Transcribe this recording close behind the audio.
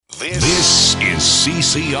This is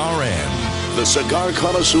CCRN, the Cigar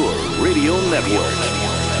Connoisseur Radio Network.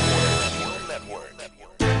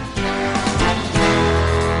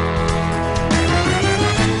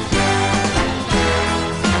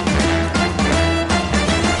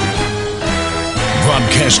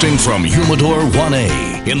 Broadcasting from Humidor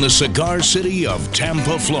 1A in the cigar city of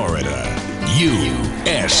Tampa, Florida,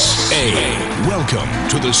 USA. Welcome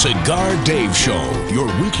to the Cigar Dave Show, your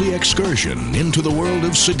weekly excursion into the world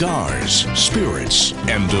of cigars, spirits,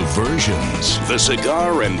 and diversions. The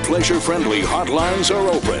cigar and pleasure-friendly hotlines are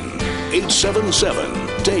open.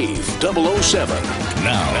 877-DAVE-007.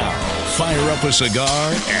 Now, fire up a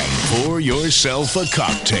cigar and pour yourself a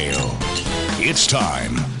cocktail. It's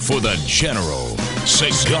time for the General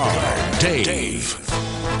Cigar Dave.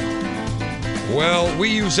 Well, we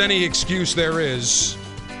use any excuse there is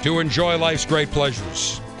to enjoy life's great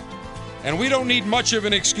pleasures. And we don't need much of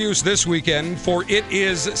an excuse this weekend, for it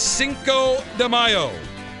is Cinco de Mayo,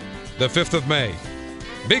 the 5th of May.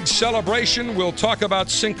 Big celebration. We'll talk about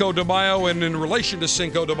Cinco de Mayo, and in relation to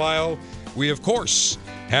Cinco de Mayo, we, of course,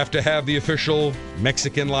 have to have the official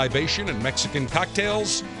Mexican libation and Mexican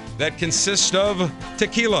cocktails that consist of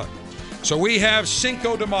tequila. So we have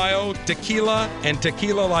Cinco de Mayo, tequila, and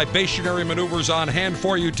tequila libationary maneuvers on hand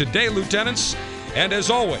for you today, Lieutenants. And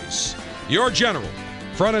as always, your general,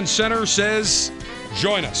 front and center, says,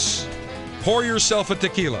 join us. Pour yourself a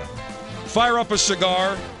tequila. Fire up a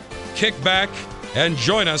cigar, kick back, and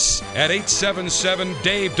join us at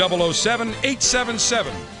 877-DAVE-007,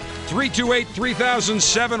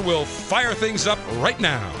 877-328-3007. We'll fire things up right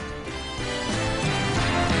now.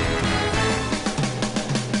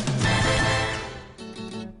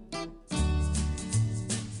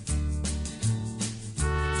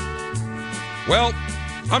 Well,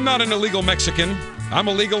 I'm not an illegal Mexican. I'm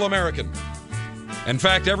a legal American. In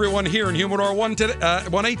fact, everyone here in Humidor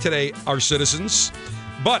 1A today are citizens.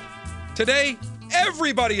 But today,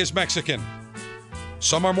 everybody is Mexican.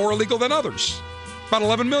 Some are more illegal than others. About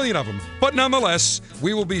 11 million of them. But nonetheless,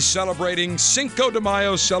 we will be celebrating Cinco de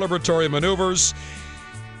Mayo celebratory maneuvers.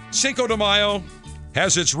 Cinco de Mayo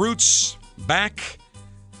has its roots back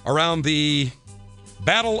around the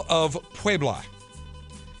Battle of Puebla.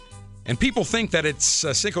 And people think that it's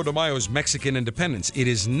Cinco de Mayo is Mexican independence. It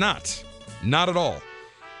is not. Not at all.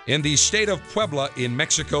 In the state of Puebla in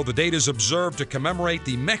Mexico, the date is observed to commemorate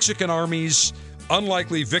the Mexican Army's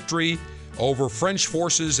unlikely victory over French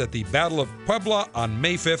forces at the Battle of Puebla on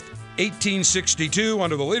May 5th, 1862,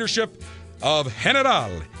 under the leadership of General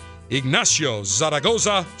Ignacio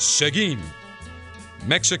Zaragoza Seguin.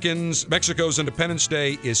 Mexico's Independence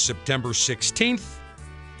Day is September 16th,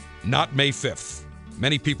 not May 5th.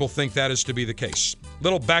 Many people think that is to be the case.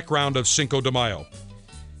 Little background of Cinco de Mayo.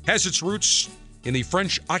 Has its roots in the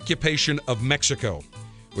French occupation of Mexico,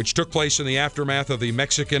 which took place in the aftermath of the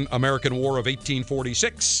Mexican-American War of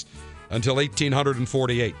 1846 until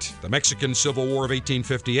 1848, the Mexican Civil War of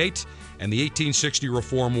 1858, and the 1860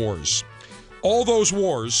 Reform Wars. All those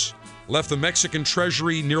wars left the Mexican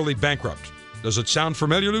treasury nearly bankrupt. Does it sound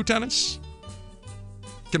familiar, Lieutenants?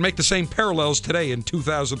 Can make the same parallels today in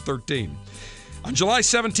 2013. On July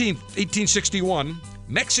 17, 1861,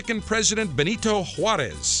 Mexican President Benito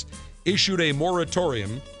Juarez issued a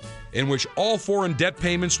moratorium in which all foreign debt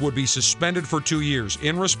payments would be suspended for 2 years.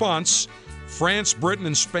 In response, France, Britain,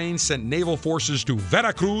 and Spain sent naval forces to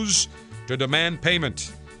Veracruz to demand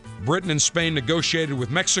payment. Britain and Spain negotiated with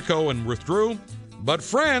Mexico and withdrew, but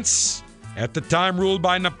France, at the time ruled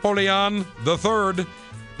by Napoleon III,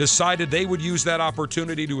 decided they would use that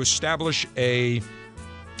opportunity to establish an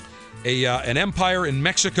empire in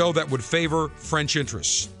Mexico that would favor French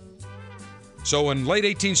interests. So in late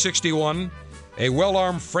 1861, a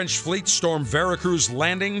well-armed French fleet stormed Veracruz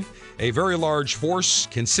Landing, a very large force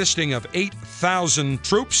consisting of 8,000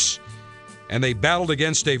 troops, and they battled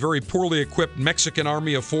against a very poorly equipped Mexican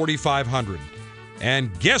army of 4,500.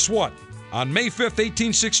 And guess what? On May 5th,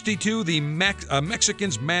 1862, the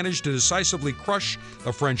Mexicans managed to decisively crush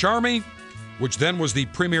the French army, which then was the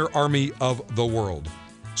premier army of the world.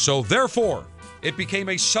 So therefore, it became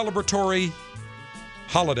a celebratory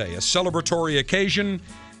holiday, a celebratory occasion.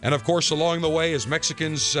 And of course, along the way, as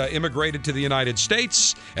Mexicans immigrated to the United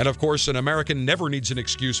States, and of course, an American never needs an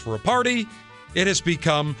excuse for a party, it has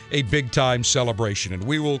become a big-time celebration. And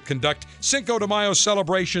we will conduct Cinco de Mayo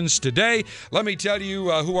celebrations today. Let me tell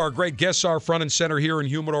you who our great guests are front and center here in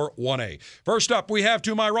Humidor 1A. First up, we have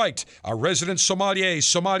to my right, our resident sommelier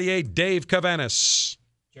Dave Cavanis.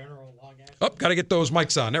 General Long Ash. Oh, got to get those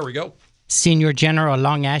mics on. There we go. Senior General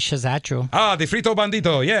Long Ashes Atro. Ah, the Frito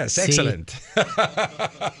Bandito. Yes, Si. excellent.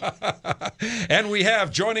 And we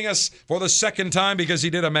have joining us for the second time because he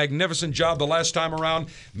did a magnificent job the last time around,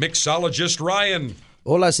 mixologist Ryan.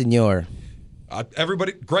 Hola, senor.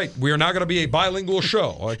 Everybody, great. We are now going to be a bilingual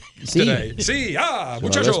show today. Sí,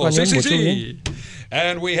 muchacho. Habla Sí, español, sí, mucho sí.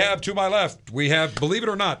 And we have to my left, we have, believe it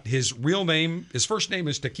or not, his first name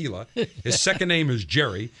is Tequila, his second name is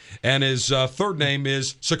Jerry, and his third name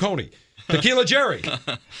is Saccone. Tequila Jerry.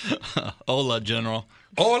 Hola, General.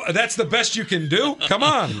 Oh, that's the best you can do? Come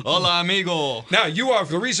on. Hola, amigo. Now,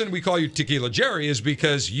 the reason we call you Tequila Jerry is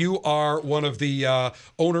because you are one of the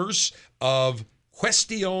owners of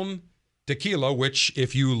Cuestión Tequila, which,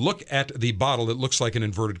 if you look at the bottle, it looks like an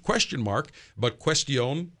inverted question mark, but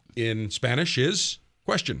Cuestión in Spanish is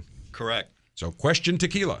question. Correct. So, Question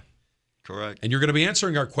Tequila. Correct. And you're going to be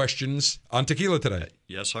answering our questions on tequila today.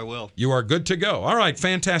 Yes, I will. You are good to go. All right,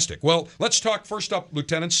 fantastic. Well, let's talk first up,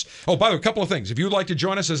 lieutenants. Oh, by the way, a couple of things. If you'd like to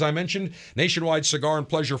join us, as I mentioned, nationwide cigar and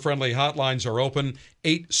pleasure-friendly hotlines are open.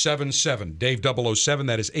 877 Dave 007.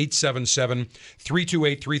 That is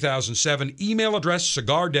 877-328-3007. Email address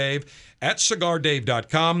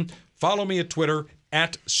cigardave@cigardave.com. Follow me at Twitter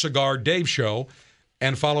 @CigarDaveShow.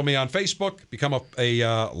 And follow me on Facebook. Become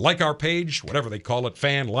a like our page, whatever they call it,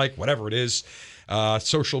 fan, like, whatever it is.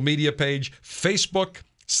 Social media page,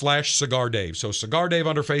 Facebook/Cigar Dave. So Cigar Dave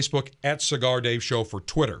under Facebook, @Cigar Dave Show for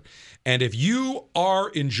Twitter. And if you are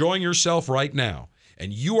enjoying yourself right now,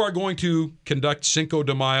 and you are going to conduct Cinco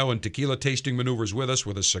de Mayo and tequila tasting maneuvers with us,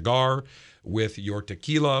 with a cigar, with your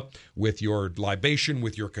tequila, with your libation,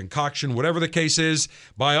 with your concoction, whatever the case is,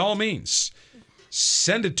 by all means,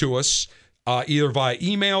 send it to us. Either via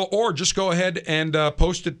email or just go ahead and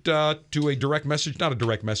post it to a direct message. Not a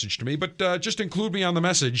direct message to me, but just include me on the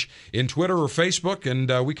message in Twitter or Facebook,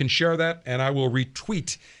 and we can share that, and I will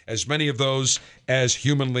retweet as many of those as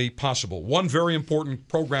humanly possible. One very important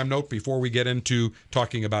program note before we get into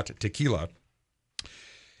talking about tequila.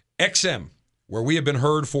 XM, where we have been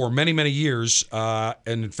heard for many, many years,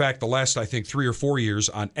 and in fact, the last, I think, 3 or 4 years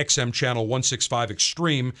on XM Channel 165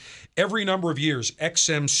 Extreme. Every number of years,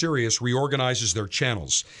 XM Sirius reorganizes their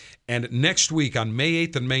channels. And next week, on May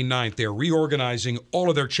 8th and May 9th, they're reorganizing all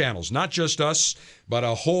of their channels, not just us, but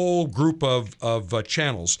a whole group of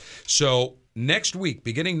channels. So next week,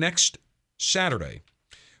 beginning next Saturday,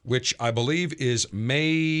 which I believe is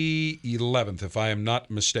May 11th, if I am not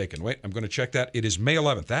mistaken. Wait, I'm going to check that. It is May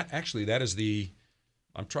 11th. That is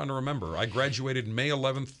I'm trying to remember. I graduated May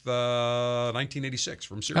 11th, 1986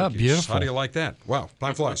 from Syracuse. Oh, beautiful. How do you like that? Wow,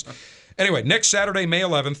 time flies. Anyway, next Saturday, May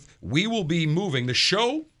 11th, we will be moving. The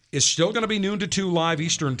show is still going to be noon to 2 live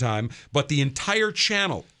Eastern time, but the entire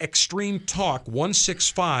channel, Extreme Talk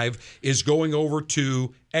 165, is going over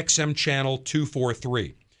to XM Channel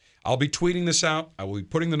 243. I'll be tweeting this out. I will be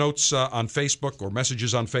putting the notes on Facebook or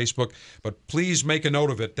messages on Facebook, but please make a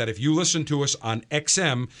note of it that if you listen to us on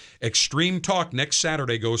XM, Extreme Talk next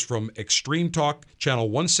Saturday goes from Extreme Talk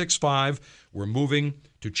Channel 165. We're moving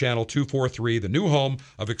to Channel 243, the new home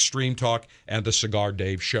of Extreme Talk and the Cigar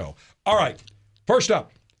Dave Show. All right, first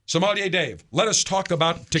up, Sommelier Dave, let us talk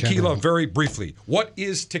about tequila very briefly. What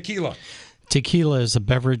is tequila? Tequila is a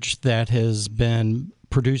beverage that has been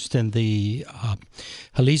produced in the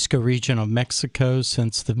Jalisco region of Mexico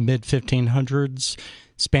since the mid-1500s.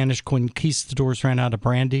 Spanish conquistadors ran out of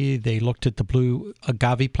brandy. They looked at the blue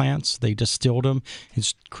agave plants. They distilled them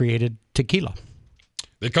and created tequila.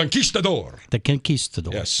 The Conquistador. The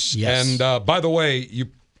conquistador. Yes. And by the way,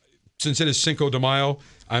 since it is Cinco de Mayo,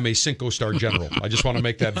 I'm a Cinco-star general. I just want to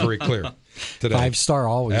make that very clear today. 5-star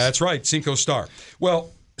always. That's right, Cinco-star.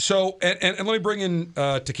 Well, so, and let me bring in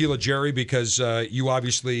Tequila Jerry because you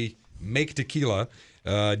obviously make tequila.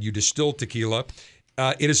 You distill tequila.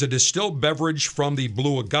 It is a distilled beverage from the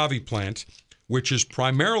blue agave plant, which is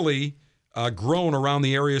primarily grown around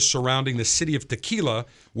the area surrounding the city of Tequila,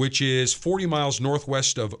 which is 40 miles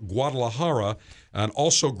northwest of Guadalajara, and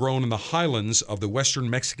also grown in the highlands of the western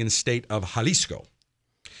Mexican state of Jalisco.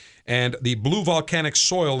 And the blue volcanic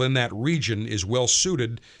soil in that region is well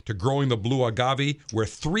suited to growing the blue agave, where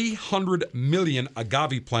 300 million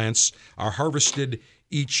agave plants are harvested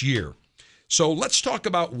each year. So let's talk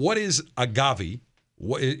about what is agave.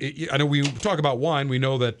 I know we talk about wine. We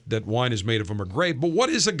know that wine is made from a grape, but what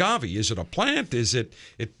is agave? Is it a plant? Is it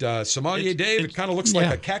Sommelier Dave? It kind of looks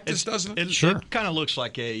like a cactus, doesn't it? Sure. It kind of looks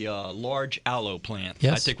like a large aloe plant.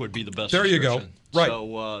 Yes. I think would be the best There you go. description. Right.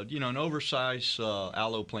 So, an oversized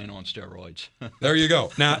aloe plant on steroids. There you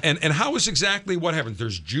go. Now, and how is exactly what happens?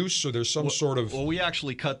 There's juice, or there's some sort of... Well, we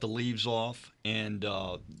actually cut the leaves off, and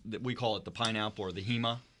we call it the pineapple or the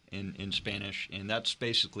hema. in Spanish, and that's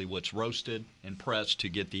basically what's roasted and pressed to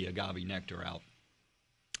get the agave nectar out.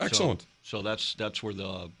 Excellent. So that's where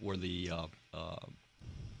the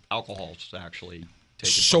alcohol's actually taken.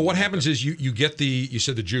 So what happens is you get you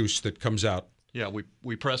said the juice that comes out. Yeah,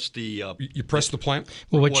 we press the. You press the plant.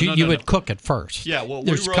 Well, you would cook it first. Yeah, well,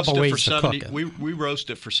 there's we a couple roast ways it for to 70. cook it. We roast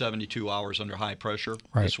it for 72 hours under high pressure.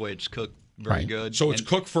 Right. This way, it's cooked very good. So it's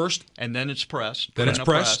cooked first, and then it's pressed. Then it's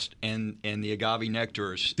pressed, and the agave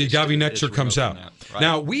nectar is. The agave nectar comes out. Right.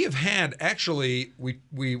 Now we have had actually when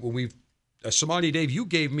we've. Sommelier Dave, you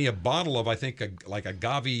gave me a bottle of, I think, like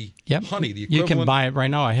agave honey. The equivalent, you can buy it right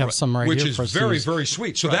now. I have some right which here. Which for is very, very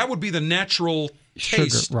sweet. So that would be the natural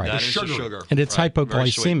taste. Sugar, right. That the is sugar. the sugar. And it's right.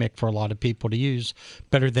 hypoglycemic for a lot of people to use,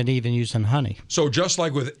 better than even using honey. So just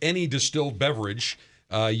like with any distilled beverage,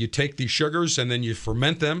 you take these sugars and then you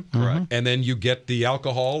ferment them, and then you get the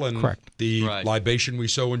alcohol and the libation we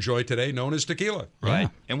so enjoy today, known as tequila. Right.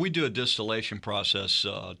 And we do a distillation process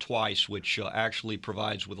twice, which actually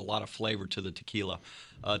provides with a lot of flavor to the tequila.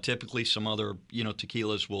 Typically, some other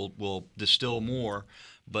tequilas will distill more,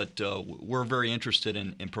 but we're very interested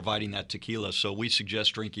in providing that tequila. So we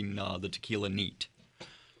suggest drinking the tequila neat.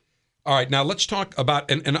 All right, now let's talk about,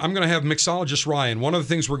 and I'm going to have mixologist Ryan. One of the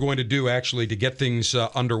things we're going to do actually to get things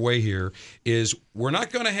underway here is we're not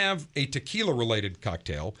going to have a tequila-related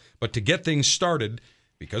cocktail, but to get things started,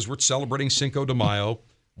 because we're celebrating Cinco de Mayo,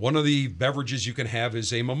 one of the beverages you can have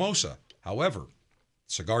is a mimosa. However,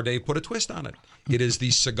 Cigar Dave put a twist on it. It is the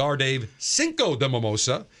Cigar Dave Cinco de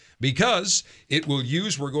Mimosa, because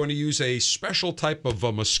we're going to use a special type of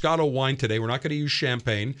Moscato wine today. We're not going to use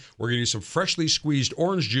champagne. We're going to use some freshly squeezed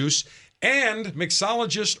orange juice. And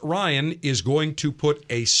mixologist Ryan is going to put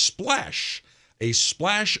a splash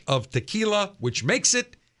of tequila, which makes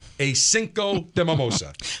it a Cinco de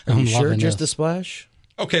Mimosa. Are you sure loving just this. a splash?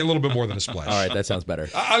 Okay, a little bit more than a splash. All right, that sounds better.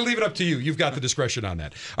 I'll leave it up to you. You've got the discretion on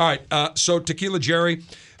that. All right, so Tequila Jerry,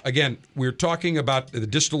 again, we're talking about the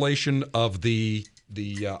distillation of the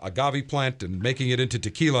agave plant and making it into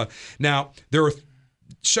tequila. Now, there are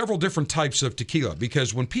several different types of tequila,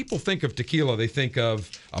 because when people think of tequila, they think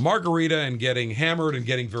of a margarita and getting hammered and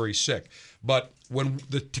getting very sick. But when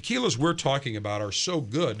the tequilas we're talking about are so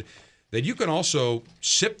good that you can also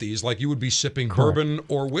sip these like you would be sipping bourbon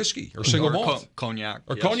or whiskey or single malt. Cognac.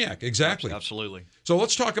 Or cognac, exactly. Absolutely. So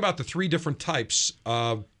let's talk about the three different types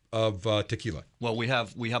of tequila. Well, we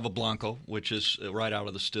have a Blanco, which is right out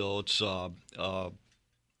of the still. It's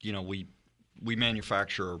we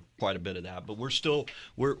manufacture quite a bit of that, but we're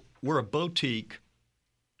a boutique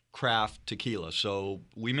craft tequila. So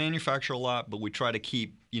we manufacture a lot, but we try to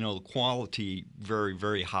keep the quality very,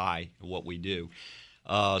 very high of what we do.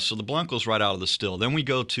 So the Blanco's right out of the still. Then we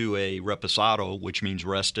go to a Reposado, which means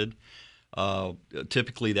rested.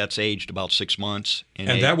 Typically, that's aged about 6 months.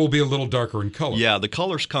 And that will be a little darker in color. Yeah, the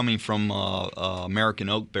color's coming from American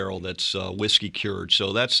oak barrel that's whiskey cured.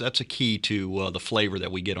 So that's a key to the flavor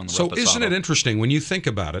that we get on the Reposado. So isn't it interesting when you think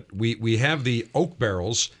about it? We have the oak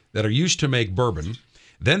barrels that are used to make bourbon.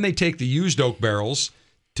 Then they take the used oak barrels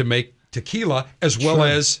to make tequila as well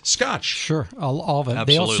as scotch. Sure, all of it.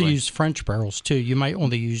 Absolutely. They also use French barrels too. You might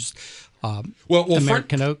only use well,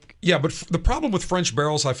 American oak. Yeah, but the problem with French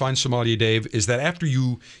barrels, I find, Sommelier Dave, is that after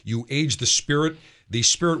you age the spirit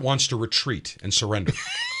wants to retreat and surrender.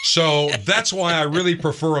 So that's why I really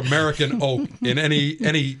prefer American oak in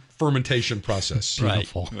any fermentation process.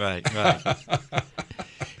 Beautiful. Right.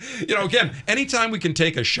 Again, anytime we can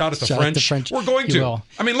take a shot at the French, we're going you to. will.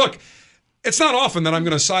 I mean, look, it's not often that I'm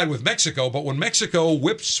going to side with Mexico, but when Mexico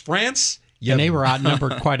whips France, and they were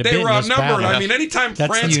outnumbered quite a bit. They were in this outnumbered. battle. I mean, anytime That's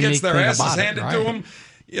France the gets unique their thing asses about it, handed right? to them,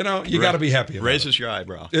 you got to be happy about Raises it. your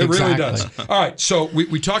eyebrow. It really Exactly. does. All right, so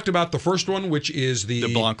we talked about the first one, which is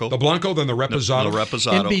the Blanco. The Blanco, then the Reposado. The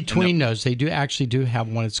Reposado. In between those, they actually do have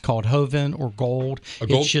one. It's called Joven or Gold.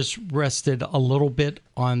 Gold? It's just rested a little bit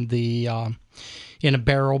on the in a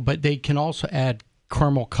barrel, but they can also add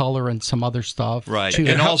caramel color and some other stuff. Right, to and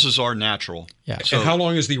it. ours are natural. Yeah. So And how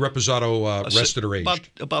long is the Reposado rested or aged?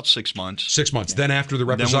 About 6 months. 6 months. Then after the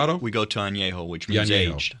Then Reposado? we go to Añejo, which means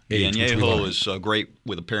Añejo. aged. Aged, The which we Añejo learned. is great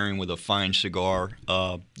with a pairing with a fine cigar.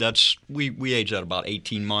 We age at about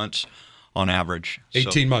 18 months on average.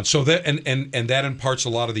 18 months. So that and that imparts a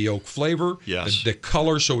lot of the oak flavor, Yes. the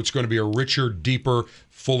color, so it's going to be a richer, deeper,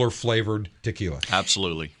 fuller flavored tequila.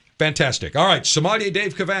 Absolutely. Fantastic. All right, Sommelier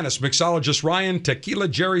Dave Cavanis, mixologist Ryan, Tequila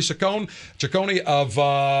Jerry Ciccone of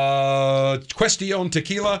Question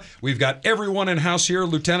Tequila. We've got everyone in house here,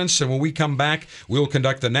 lieutenants, and when we come back, we'll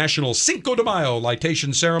conduct the National Cinco de Mayo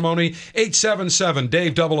Litation Ceremony.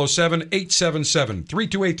 877-DAVE-007,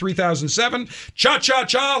 877-328-3007.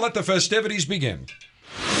 Cha-cha-cha, let the festivities begin.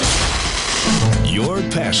 Your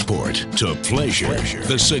passport to pleasure.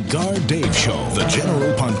 The Cigar Dave Show. The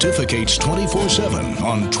General pontificates 24/7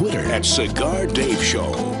 on Twitter at Cigar Dave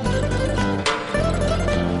Show.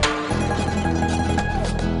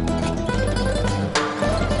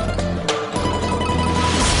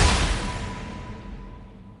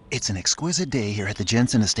 It's an exquisite day here at the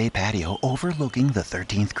Jensen Estate patio overlooking the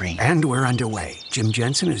 13th green. And we're underway. Jim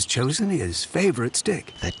Jensen has chosen his favorite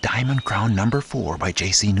stick. The Diamond Crown No. 4 by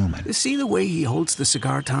J.C. Newman. See the way he holds the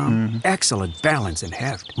cigar, Tom? Excellent balance and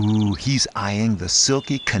heft. Ooh, he's eyeing the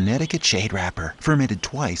silky Connecticut shade wrapper, fermented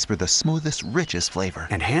twice for the smoothest, richest flavor.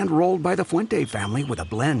 And hand-rolled by the Fuente family with a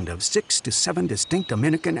blend of 6 to 7 distinct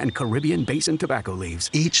Dominican and Caribbean basin tobacco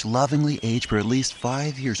leaves. Each lovingly aged for at least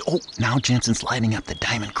 5 years. Oh, now Jensen's lighting up the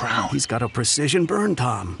Diamond Crown. He's got a precision burn,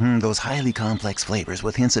 Tom. Those highly complex flavors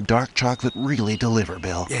with hints of dark chocolate really deliver,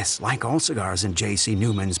 Bill. Yes, like all cigars in J.C.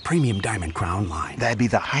 Newman's premium Diamond Crown line. That'd be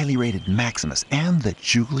the highly rated Maximus and the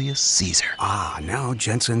Julius Caesar. Ah, now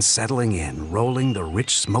Jensen's settling in, rolling the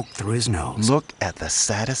rich smoke through his nose. Look at the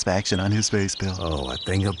satisfaction on his face, Bill. Oh, a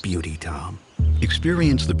thing of beauty, Tom.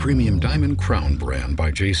 Experience the premium Diamond Crown brand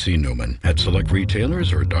by J.C. Newman at select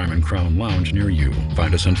retailers or Diamond Crown Lounge near you.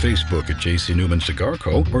 Find us on Facebook at J.C. Newman Cigar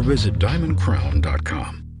Co. or visit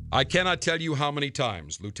diamondcrown.com. I cannot tell you how many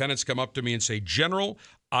times lieutenants come up to me and say, General,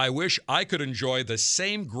 I wish I could enjoy the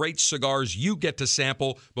same great cigars you get to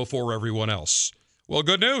sample before everyone else. Well,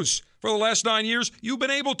 good news. For the last 9 years, you've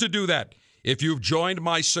been able to do that. If you've joined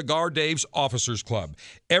my Cigar Dave's Officers Club,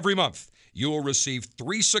 every month, you will receive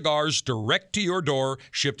 3 cigars direct to your door,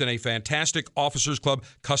 shipped in a fantastic Officers Club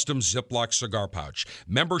custom Ziploc cigar pouch.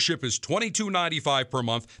 Membership is $22.95 per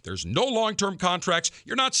month. There's no long-term contracts.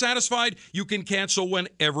 You're not satisfied? You can cancel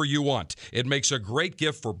whenever you want. It makes a great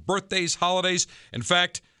gift for birthdays, holidays. In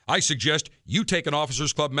fact, I suggest you take an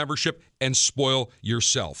Officers Club membership and spoil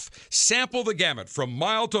yourself. Sample the gamut from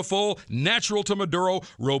mild to full, natural to Maduro,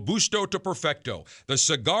 Robusto to Perfecto. The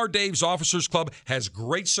Cigar Dave's Officers Club has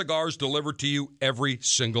great cigars delivered to you every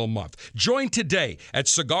single month. Join today at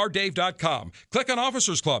CigarDave.com. Click on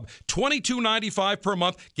Officers Club. $22.95 per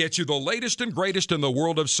month gets you the latest and greatest in the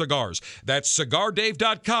world of cigars. That's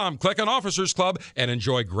CigarDave.com. Click on Officers Club and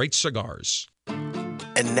enjoy great cigars.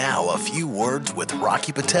 And now a few words with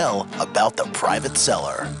Rocky Patel about the private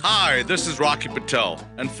cellar. Hi, this is Rocky Patel,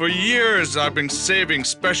 and for years I've been saving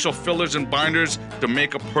special fillers and binders to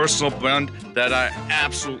make a personal blend that I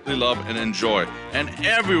absolutely love and enjoy. And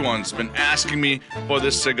everyone's been asking me for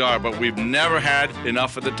this cigar, but we've never had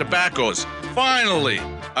enough of the tobaccos. Finally,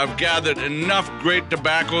 I've gathered enough great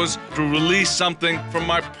tobaccos to release something from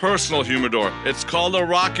my personal humidor. It's called the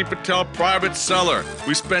Rocky Patel Private Cellar.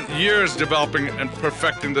 We spent years developing and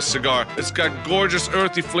perfecting the cigar. It's got gorgeous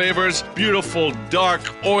earthy flavors, beautiful, dark,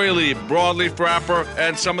 oily broadleaf wrapper,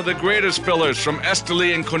 and some of the greatest fillers from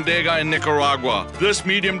Esteli and Condega in Nicaragua. This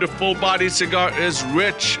medium to full body cigar is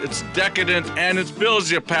rich, it's decadent, and it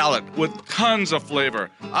fills your palate with tons of flavor.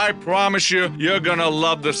 I promise you, you're gonna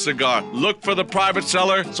love this cigar. Look for the Private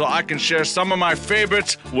Cellar so I can share some of my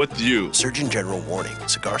favorites with you. Surgeon General warning,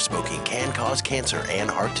 cigar smoking can cause cancer and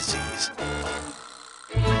heart disease.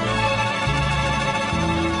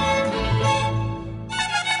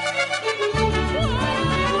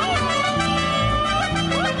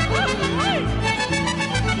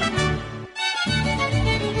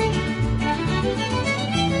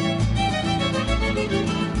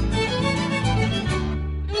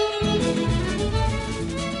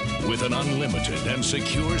 With an unlimited and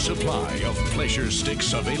secure supply of pleasure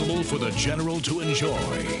sticks available for the General to enjoy,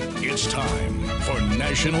 it's time for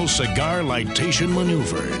National Cigar Lightation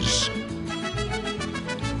Maneuvers.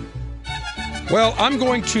 Well, I'm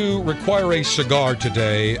going to require a cigar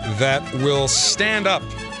today that will stand up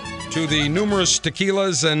to the numerous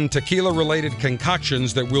tequilas and tequila-related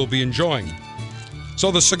concoctions that we'll be enjoying. So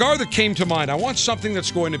the cigar that came to mind, I want something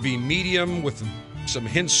that's going to be medium with some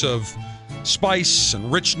hints of spice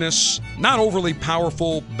and richness, not overly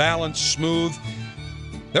powerful, balanced, smooth.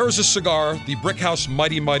 There is a cigar, the Brickhouse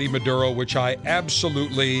Mighty Mighty Maduro, which I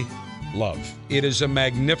absolutely love. It is a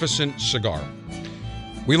magnificent cigar.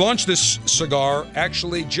 We launched this cigar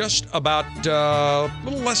actually just about a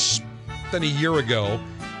little less than a year ago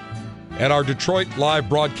at our Detroit live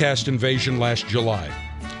broadcast invasion last July.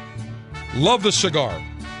 Love the cigar.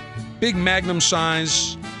 Big magnum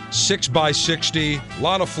size, 6x60, a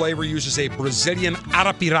lot of flavor, uses a Brazilian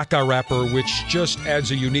Arapiraca wrapper, which just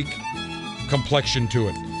adds a unique complexion to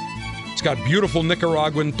it. It's got beautiful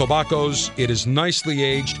Nicaraguan tobaccos. It is nicely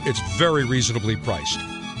aged. It's very reasonably priced.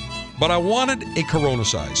 But I wanted a Corona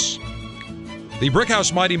size. The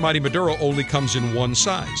Brickhouse Mighty Mighty Maduro only comes in one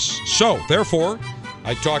size. So, therefore,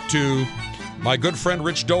 I talked to My good friend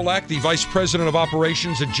Rich Dolak, the Vice President of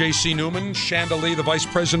Operations at J.C. Newman, Shanda Lee, the Vice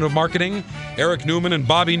President of Marketing, Eric Newman and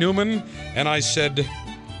Bobby Newman, and I said,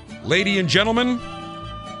 lady and gentlemen,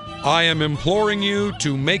 I am imploring you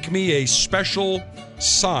to make me a special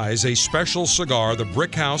size, a special cigar, the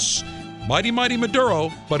Brick House Mighty Mighty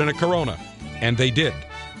Maduro, but in a Corona. And they did.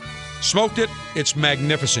 Smoked it. It's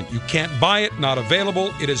magnificent. You can't buy it. Not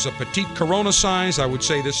available. It is a petite Corona size. I would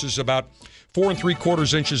say this is about 4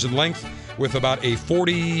 3/4 inches in length with about a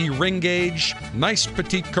 40 ring gauge. Nice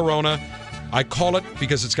petite Corona. I call it,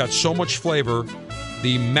 because it's got so much flavor,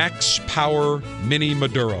 the Max Power Mini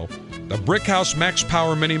Maduro. The Brick House Max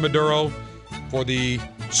Power Mini Maduro for the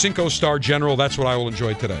Cinco Star General. That's what I will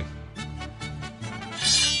enjoy today.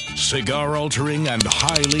 Cigar-altering and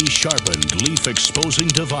highly sharpened leaf-exposing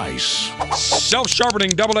device.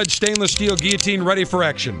 Self-sharpening double-edged stainless steel guillotine ready for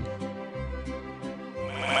action.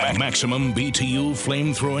 Maximum BTU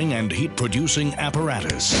flame-throwing and heat-producing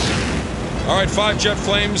apparatus. All right, 5 jet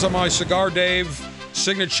flames on my Cigar Dave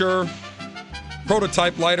signature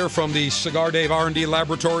prototype lighter from the Cigar Dave R&D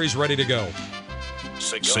Laboratories, ready to go.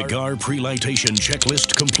 Cigar pre-lightation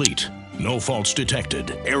checklist complete. No faults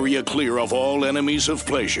detected. Area clear of all enemies of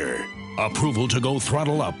pleasure. Approval to go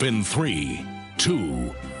throttle up in 3,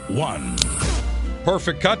 2, 1.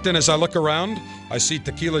 Perfect cut, and as I look around, I see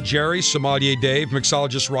Tequila Jerry, Sommelier Dave,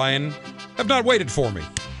 Mixologist Ryan have not waited for me.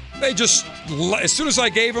 They just, as soon as I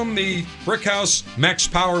gave them the Brick House Max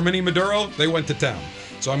Power Mini Maduro, they went to town.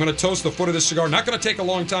 So I'm going to toast the foot of this cigar. Not going to take a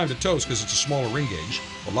long time to toast because it's a smaller ring gauge.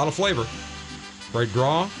 A lot of flavor. Great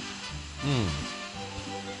draw.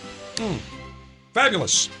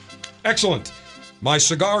 Fabulous. Excellent. My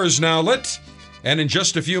cigar is now lit, and in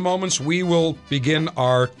just a few moments, we will begin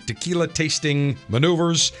our tequila tasting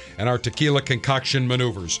maneuvers and our tequila concoction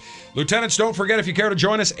maneuvers. Lieutenants, don't forget, if you care to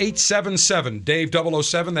join us,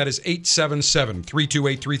 877-DAVE-007. That is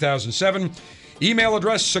 877-328-3007. Email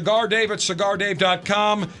address,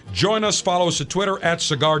 cigardave@cigardave.com. Join us. Follow us at Twitter at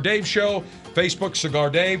Cigar Dave Show, Facebook Cigar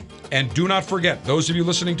Dave. And do not forget, those of you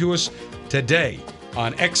listening to us today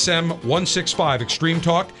on XM 165 Extreme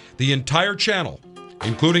Talk, the entire channel,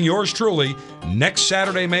 including yours truly, next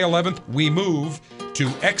Saturday, May 11th, we move to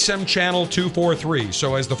XM Channel 243.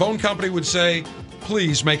 So as the phone company would say,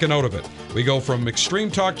 please make a note of it. We go from Extreme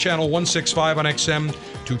Talk Channel 165 on XM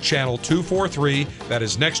to Channel 243. That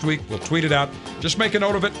is next week. We'll tweet it out. Just make a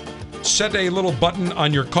note of it. Set a little button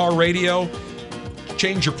on your car radio.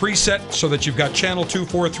 Change your preset so that you've got Channel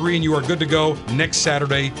 243 and you are good to go next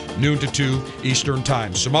Saturday, noon to 2 Eastern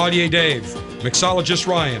Time. Sommelier Dave, Mixologist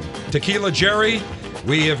Ryan, Tequila Jerry.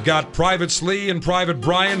 We have got Privates Lee and Private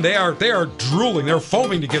Brian. They are drooling. They're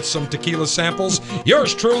foaming to get some tequila samples.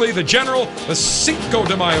 Yours truly, the General, the Cinco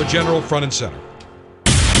de Mayo General, front and center.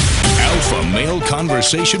 Alpha male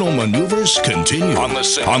conversational maneuvers continue on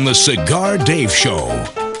the Cigar Dave Show.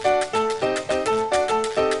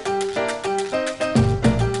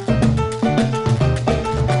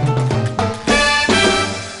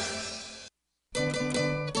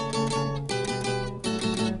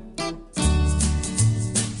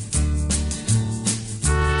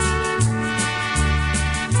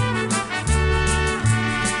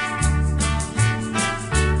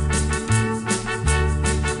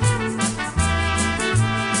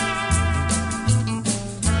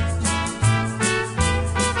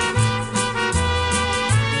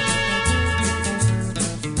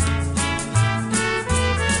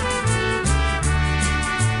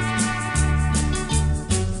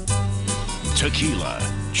 Tequila,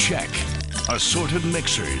 check. Assorted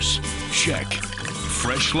mixers, check.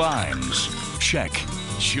 Fresh limes, check.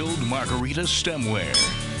 Chilled margarita stemware,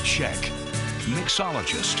 check.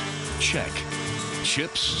 Mixologist, check.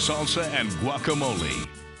 Chips, salsa, and guacamole,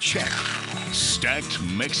 check. Stacked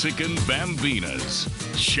Mexican Bambinas,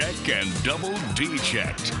 check and double D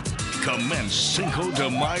checked. Commence Cinco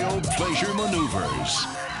de Mayo pleasure maneuvers.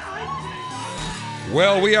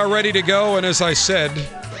 Well, we are ready to go, and as I said,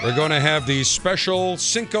 we're going to have the special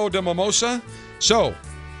Cinco de Mimosa. So,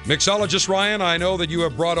 Mixologist Ryan, I know that you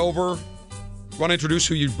have brought over. Want to introduce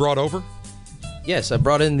who you brought over? Yes, I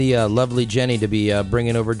brought in the lovely Jenny to be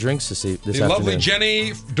bringing over drinks this afternoon. The lovely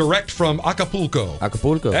Jenny, direct from Acapulco.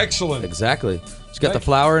 Acapulco. Excellent. Exactly. She's got the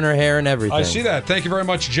flower in her hair and everything. I see that. Thank you very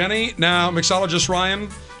much, Jenny. Now, Mixologist Ryan,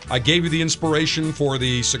 I gave you the inspiration for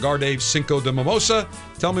the Cigar Dave Cinco de Mimosa.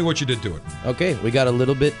 Tell me what you did to it. Okay, we got a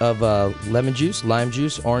little bit of lemon juice, lime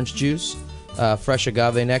juice, orange juice, fresh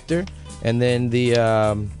agave nectar, and then the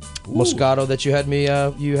Moscato that you had me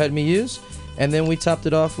use. And then we topped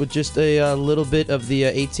it off with just a little bit of the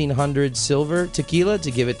 1800 silver tequila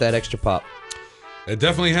to give it that extra pop. It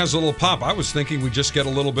definitely has a little pop. I was thinking we just get a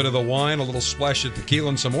little bit of the wine, a little splash of tequila,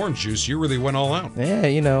 and some orange juice. You really went all out. Yeah,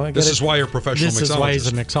 you know. This is why you're a professional mixologist. This is why he's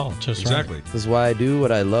a mixologist, Exactly. right? This is why I do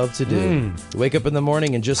what I love to do. Wake up in the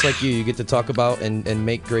morning, and just like you get to talk about and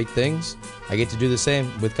make great things. I get to do the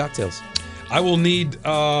same with cocktails. I will need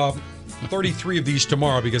 33 of these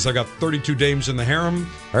tomorrow because I got 32 dames in the harem,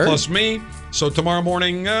 plus me. So tomorrow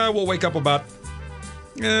morning, we'll wake up about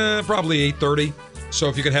probably 8:30. So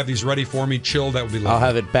if you could have these ready for me, chilled, that would be lovely. I'll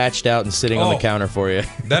have it batched out and sitting on the counter for you.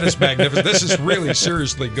 That is magnificent. This is really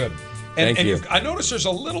seriously good. And, Thank you. I noticed there's a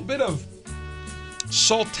little bit of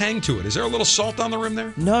salt tang to it. Is there a little salt on the rim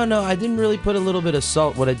there? No, I didn't really put a little bit of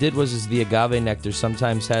salt. What I did was the agave nectar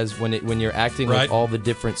sometimes has, when you're acting with all the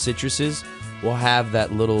different citruses, will have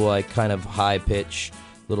that little like kind of high pitch,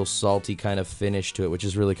 little salty kind of finish to it, which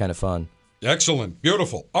is really kind of fun. Excellent.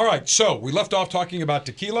 Beautiful. All right, so we left off talking about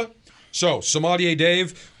tequila. So, Sommelier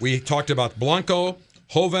Dave, we talked about Blanco,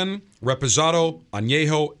 Joven, Reposado,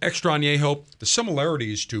 Añejo, Extra Añejo. The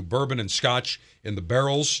similarities to bourbon and scotch in the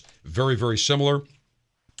barrels, very, very similar.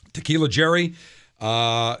 Tequila Jerry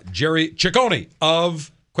Ciccone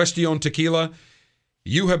of Question Tequila.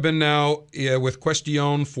 You have been now with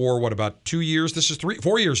Question for, about 2 years? This is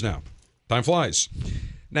 4 years now. Time flies.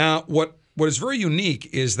 Now, what is very unique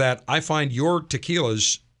is that I find your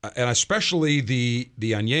tequilas, and especially the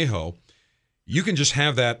Añejo, you can just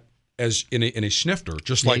have that as in a snifter,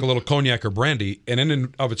 just like a little cognac or brandy, and in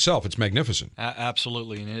and of itself, it's magnificent.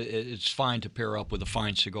 Absolutely, and it's fine to pair up with a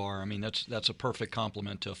fine cigar. I mean, that's a perfect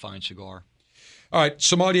complement to a fine cigar. All right,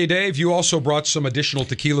 Sommelier Dave, you also brought some additional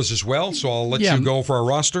tequilas as well, so I'll let you go for our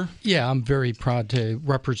roster. Yeah, I'm very proud to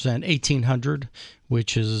represent 1800,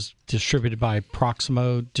 which is distributed by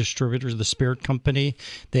Proximo Distributors, the spirit company.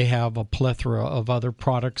 They have a plethora of other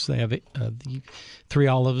products. They have the Three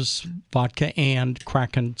Olives vodka and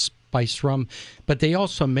Kraken spiced rum, but they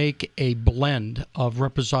also make a blend of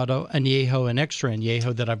Reposado, Añejo, and Extra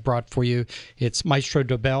Añejo that I brought for you. It's Maestro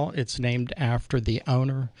Dobel. It's named after the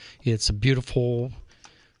owner. It's a beautiful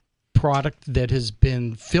product that has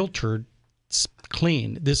been filtered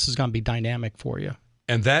clean. This is going to be dynamic for you.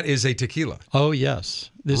 And that is a tequila. Oh, yes.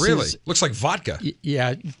 Really? Looks like vodka.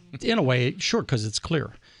 Yeah, in a way, sure, because it's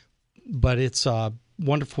clear. But it's a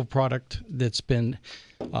wonderful product that's been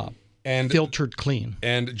filtered clean.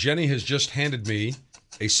 And Jenny has just handed me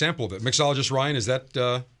a sample of it. Mixologist Ryan, is that...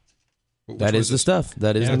 that is the stuff.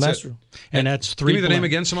 That is the Maestro. And that's three. Give me the name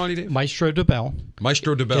again, Sommelier Dave. Maestro Dobel.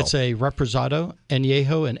 Maestro Dobel. It's a Reposado,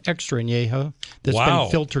 Añejo, and Extra Añejo that's been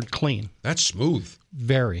filtered clean. That's smooth.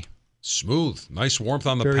 Very. Smooth. Nice warmth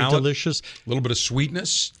on the Very palate. Delicious. A little bit of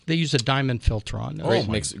sweetness. They use a diamond filter on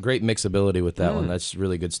it. Great mixability with that one. That's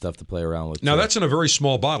really good stuff to play around with. Now, that's in a very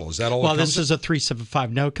small bottle. Is that all it comes this is a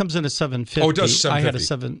 375. No, it comes in a 750. Oh, it does 750.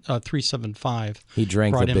 I had a 375. He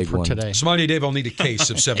drank the big one. Today. Sommelier Dave, I'll need a case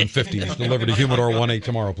of 750 delivered to Humidor 1A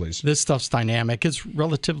tomorrow, please. This stuff's dynamic. It's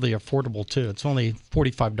relatively affordable, too. It's only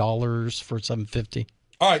 $45 for 750.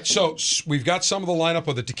 All right, so we've got some of the lineup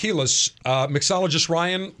of the tequilas. Mixologist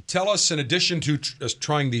Ryan, tell us, in addition to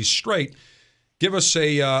trying these straight, give us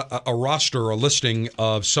a roster, a listing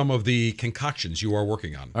of some of the concoctions you are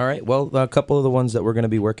working on. All right, well, a couple of the ones that we're going to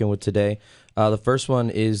be working with today. The first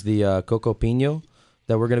one is the Coco Pino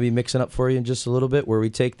that we're going to be mixing up for you in just a little bit, where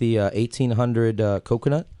we take the 1800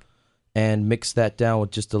 coconut and mix that down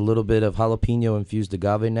with just a little bit of jalapeno-infused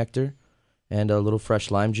agave nectar and a little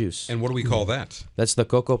fresh lime juice. And what do we call that? That's the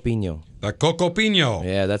Coco Pino. The Coco Pino.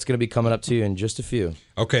 Yeah, that's going to be coming up to you in just a few.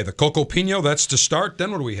 Okay, the Coco Pino, that's to start.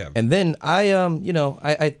 Then what do we have? And then I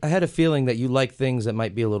had a feeling that you like things that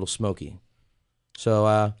might be a little smoky.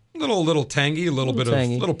 So little tangy, a little bit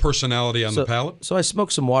tangy. Of little personality on the palate. So I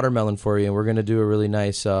smoked some watermelon for you, and we're going to do a really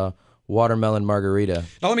nice watermelon margarita.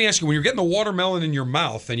 Now let me ask you, when you're getting the watermelon in your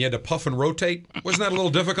mouth and you had to puff and rotate, wasn't that a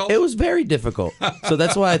little difficult? It was very difficult. So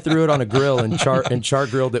that's why I threw it on a grill and char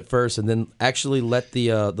grilled it first, and then actually let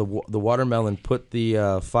the watermelon put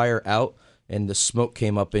the fire out, and the smoke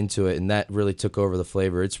came up into it, and that really took over the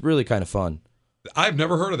flavor. It's really kind of fun. I've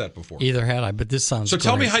never heard of that before. Either had I, but this sounds So great.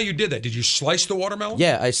 Tell me how you did that. Did you slice the watermelon?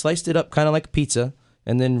 Yeah, I sliced it up kind of like pizza,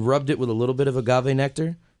 and then rubbed it with a little bit of agave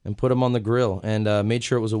nectar and put them on the grill, and made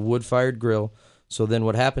sure it was a wood-fired grill. So then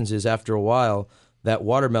what happens is, after a while, that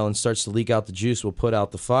watermelon starts to leak out the juice, will put out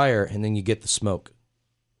the fire, and then you get the smoke.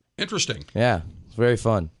 Interesting. Yeah, it's very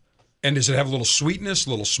fun. And does it have a little sweetness, a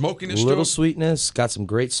little smokiness to it? A little sweetness, got some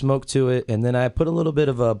great smoke to it, and then I put a little bit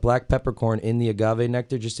of black peppercorn in the agave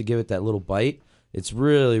nectar just to give it that little bite. It's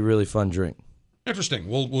really, really fun drink. Interesting.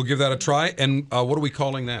 We'll give that a try. And what are we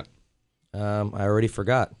calling that? I already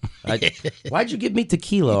forgot. Why'd you give me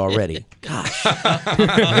tequila already? Gosh.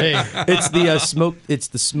 It's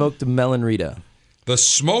the smoked melon Rita. The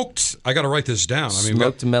smoked. I got to write this down.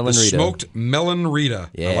 Smoked melon Rita. Smoked melon Rita.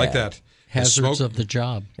 Yeah. I like that. Hazards of the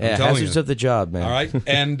job. Yeah, hazards of the job, man. All right.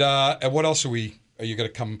 And what else are you going to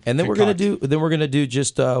come? And then concoct? we're gonna do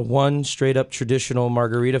just one straight up traditional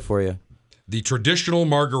margarita for you. The traditional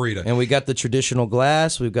margarita. And we got the traditional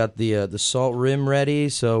glass. We've got the salt rim ready,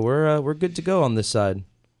 so we're good to go on this side.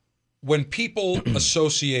 When people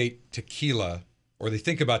associate tequila, or they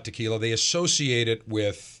think about tequila, they associate it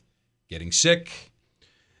with getting sick.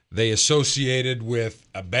 They associate it with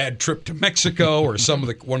a bad trip to Mexico or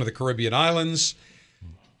one of the Caribbean islands.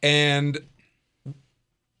 And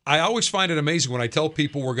I always find it amazing when I tell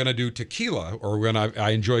people we're going to do tequila, or when I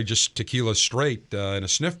enjoy just tequila straight in a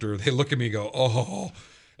snifter. They look at me and go, oh,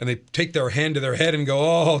 and they take their hand to their head and go,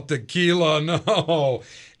 oh, tequila, no.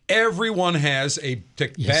 Everyone has a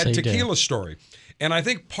bad tequila story. And I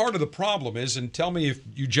think part of the problem is, and tell me if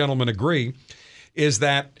you gentlemen agree, is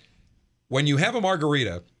that when you have a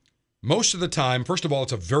margarita, most of the time, first of all,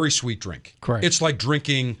 it's a very sweet drink. Correct. It's like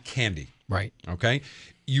drinking candy. Right. Okay?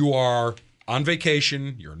 You are on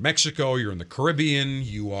vacation, you're in Mexico, you're in the Caribbean,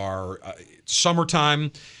 you are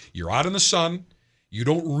summertime, you're out in the sun, you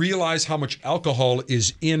don't realize how much alcohol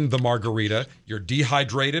is in the margarita, you're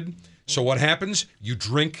dehydrated. So what happens? You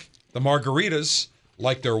drink the margaritas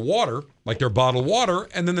like they're water, like they're bottled water,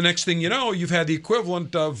 and then the next thing you know, you've had the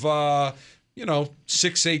equivalent of,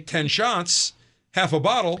 6, 8, 10 shots, half a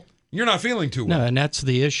bottle. You're not feeling too well. No, and that's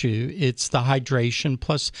the issue. It's the hydration,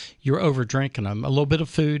 plus you're over drinking them. A little bit of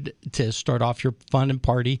food to start off your fun and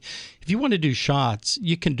party. If you want to do shots,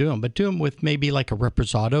 you can do them, but do them with maybe like a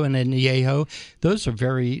Reposado and a Añejo. Those are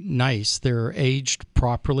very nice. They're aged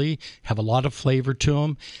properly, have a lot of flavor to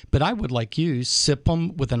them. But I would, like you, sip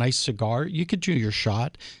them with a nice cigar. You could do your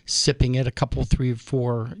shot, sipping it a couple, 3 or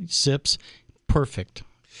 4 sips. Perfect.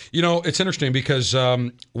 You know, it's interesting because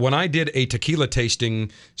when I did a tequila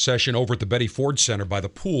tasting session over at the Betty Ford Center by the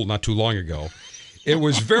pool not too long ago, it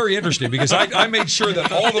was very interesting because I made sure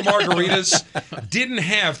that all the margaritas didn't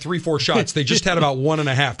have 3, 4 shots. They just had about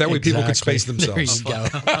 1.5. That way people could space themselves. There you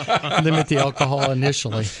go. Limit the alcohol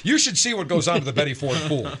initially. You should see what goes on at the Betty Ford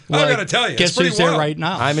pool. Well, I got to tell you, guess it's pretty who's there wild. right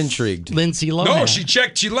now? I'm intrigued. Lindsay Lohan. No, she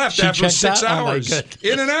checked. She left after 6 hours.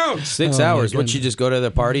 In and out. 6 hours. Would she just go to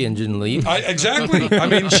the party and didn't leave? Exactly. I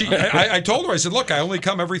mean, I told her, I said, look, I only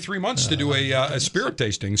come every 3 months to do a spirit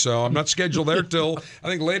tasting, so I'm not scheduled there till, I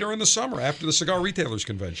think, later in the summer after the Cigar Retailers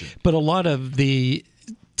Convention. But a lot of the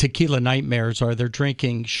tequila nightmares are they're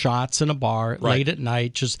drinking shots in a bar late at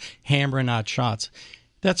night, just hammering out shots.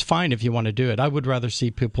 That's fine if you want to do it. I would rather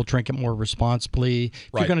see people drink it more responsibly. If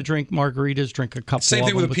you're going to drink margaritas, drink a couple. Same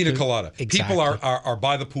thing with a pina food. colada. Exactly. People are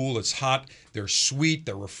by the pool. It's hot. They're sweet.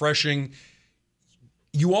 They're refreshing.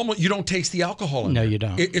 You don't taste the alcohol in No, there. you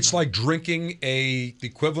don't. It's like drinking the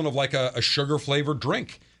equivalent of like a sugar flavored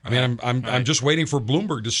drink. I mean, I'm just waiting for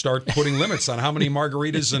Bloomberg to start putting limits on how many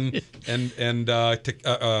margaritas and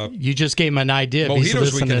you just gave him an idea.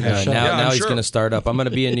 mojitos we can have. Now he's going to start up. I'm going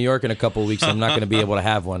to be in New York in a couple of weeks. I'm not going to be able to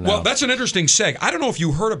have one now. Well, that's an interesting seg. I don't know if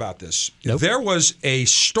you heard about this. Nope. There was a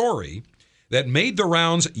story that made the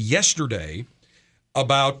rounds yesterday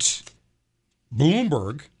about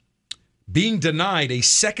Bloomberg being denied a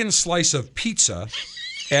second slice of pizza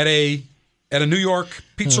at a New York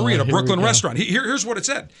pizzeria, at a Brooklyn restaurant. Here's what it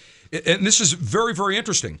said. And this is very, very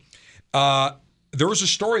interesting. There was a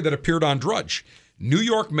story that appeared on Drudge. New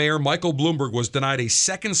York Mayor Michael Bloomberg was denied a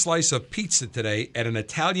second slice of pizza today at an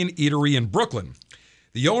Italian eatery in Brooklyn.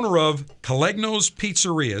 The owner of Calegno's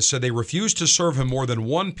Pizzeria said they refused to serve him more than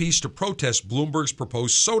one piece to protest Bloomberg's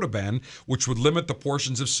proposed soda ban, which would limit the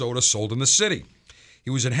portions of soda sold in the city. He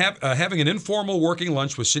was having an informal working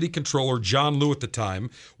lunch with City Controller John Liu at the time,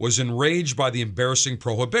 was enraged by the embarrassing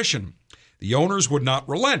prohibition. The owners would not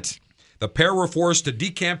relent. The pair were forced to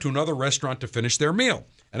decamp to another restaurant to finish their meal.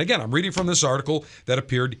 And again, I'm reading from this article that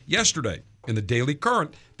appeared yesterday in the Daily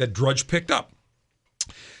Current that Drudge picked up.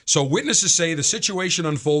 So witnesses say the situation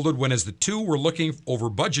unfolded when, as the two were looking over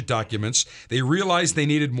budget documents, they realized they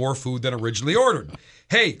needed more food than originally ordered.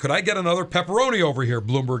 Hey, could I get another pepperoni over here?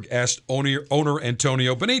 Bloomberg asked owner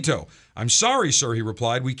Antonio Benito. I'm sorry, sir, he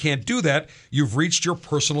replied. We can't do that. You've reached your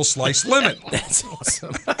personal slice limit. That's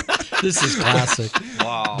awesome. This is classic.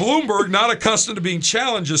 Wow. Bloomberg, not accustomed to being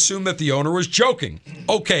challenged, assumed that the owner was joking.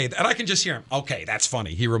 Okay, and I can just hear him. Okay, that's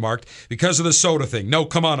funny, he remarked, because of the soda thing. No,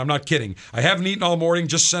 come on, I'm not kidding. I haven't eaten all morning.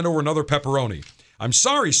 Just send over another pepperoni. "I'm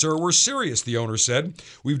sorry, sir, we're serious," the owner said.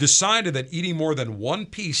 "We've decided that eating more than one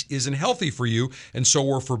piece isn't healthy for you, and so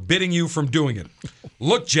we're forbidding you from doing it."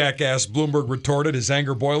 "Look, jackass," Bloomberg retorted, his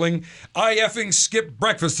anger boiling. "I effing skipped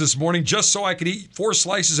breakfast this morning just so I could eat 4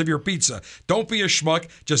 slices of your pizza. Don't be a schmuck.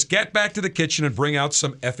 Just get back to the kitchen and bring out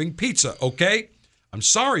some effing pizza, okay?" "I'm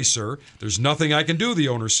sorry, sir. There's nothing I can do," the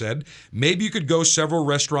owner said. "Maybe you could go to several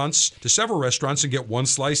restaurants and get 1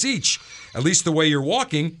 slice each. At least the way you're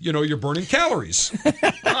walking, you're burning calories."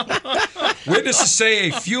 Witnesses say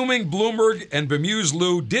a fuming Bloomberg and bemused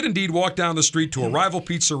Lou did indeed walk down the street to a rival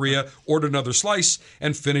pizzeria, order another slice,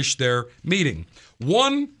 and finish their meeting.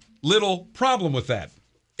 One little problem with that.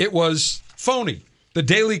 It was phony. The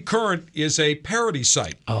Daily Current is a parody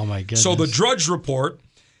site. Oh, my goodness. So the Drudge Report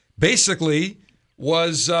basically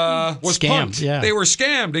was scammed. punked. Yeah. They were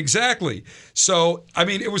scammed, exactly. So, I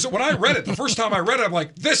mean, it was when I read it, the first time I read it, I'm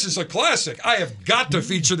like, this is a classic. I have got to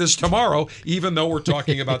feature this tomorrow, even though we're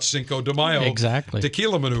talking about Cinco de Mayo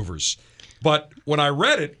tequila maneuvers. But when I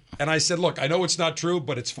read it, and I said, look, I know it's not true,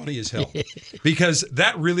 but it's funny as hell. Because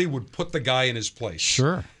that really would put the guy in his place.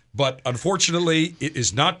 Sure. But unfortunately, it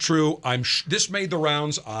is not true. This made the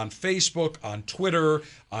rounds on Facebook, on Twitter,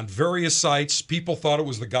 on various sites. People thought it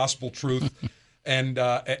was the gospel truth. And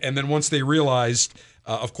then once they realized,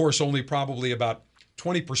 of course, only probably about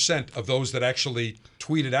 20% of those that actually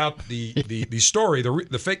tweeted out the story,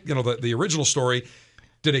 the fake, the original story,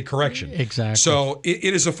 did a correction. Exactly. So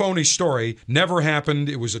it is a phony story. Never happened.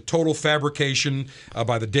 It was a total fabrication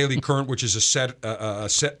by the Daily Current, which is a site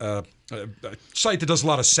that does a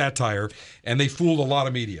lot of satire, and they fooled a lot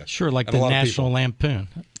of media. Sure, like the National Lampoon.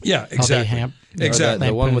 Yeah, exactly. Exactly.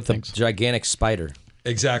 The one with the gigantic spider.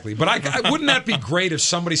 Exactly. But wouldn't that be great if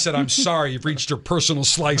somebody said, "I'm sorry, you've reached your personal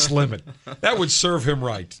slice limit"? That would serve him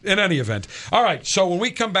right. In any event. All right, so when we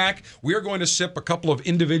come back, we are going to sip a couple of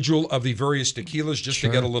individual of the various tequilas just to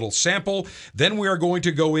get a little sample. Then we are going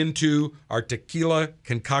to go into our tequila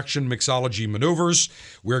concoction mixology maneuvers.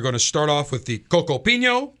 We're going to start off with the Coco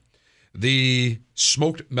Pino, the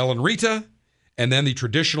smoked Melanrita, and then the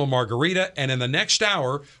traditional margarita. And in the next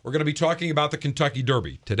hour, we're going to be talking about the Kentucky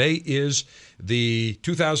Derby. Today is the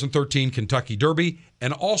 2013 Kentucky Derby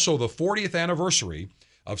and also the 40th anniversary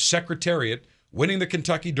of Secretariat winning the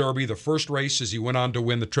Kentucky Derby, the first race as he went on to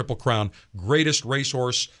win the Triple Crown. Greatest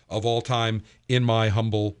racehorse of all time, in my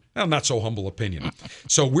humble, well, not so humble opinion.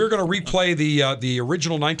 So we're going to replay the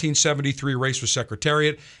original 1973 race with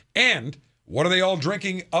Secretariat. And what are they all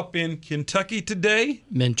drinking up in Kentucky today?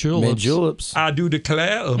 Mint juleps. Mint juleps. I do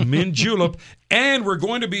declare a mint julep. And we're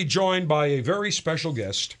going to be joined by a very special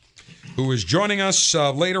guest who is joining us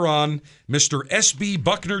later on, Mr. S.B.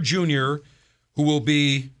 Buckner Jr., who will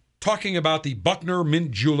be talking about the Buckner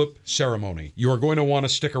Mint Julep ceremony. You are going to want to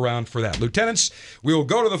stick around for that. Lieutenants, we will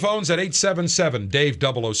go to the phones at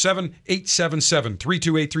 877-DAVE-007,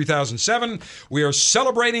 877-328-3007. We are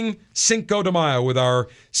celebrating Cinco de Mayo with our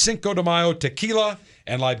Cinco de Mayo tequila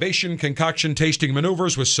and libation concoction tasting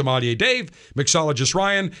maneuvers with sommelier Dave, mixologist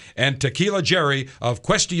Ryan, and Tequila Jerry of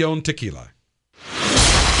Question Tequila.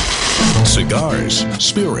 Cigars,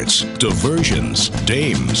 spirits, diversions,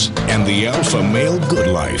 dames, and the alpha male good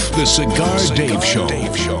life. The Cigar Dave Show.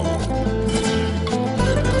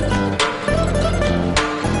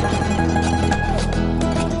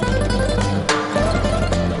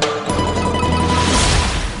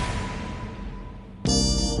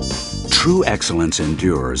 True excellence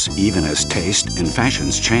endures even as taste and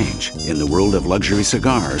fashions change. In the world of luxury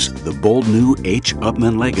cigars, the bold new H.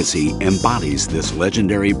 Upmann Legacy embodies this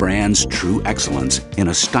legendary brand's true excellence in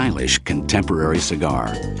a stylish contemporary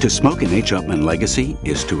cigar. To smoke an H. Upmann Legacy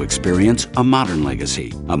is to experience a modern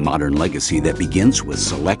legacy that begins with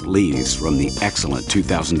select leaves from the excellent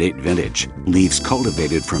 2008 vintage, leaves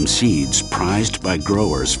cultivated from seeds prized by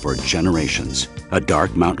growers for generations. A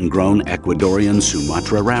dark mountain-grown Ecuadorian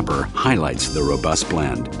Sumatra wrapper highlights the robust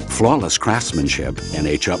blend. Flawless craftsmanship and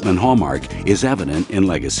H. Upmann hallmark is evident in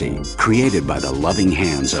Legacy. Created by the loving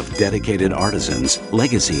hands of dedicated artisans,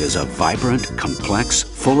 Legacy is a vibrant, complex,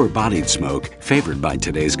 fuller-bodied smoke favored by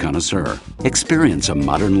today's connoisseur. Experience a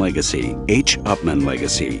modern Legacy, H. Upmann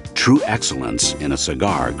Legacy, true excellence in a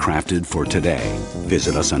cigar crafted for today.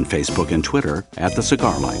 Visit us on Facebook and Twitter at The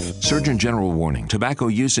Cigar Life. Surgeon General warning: tobacco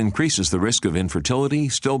use increases the risk of infertility,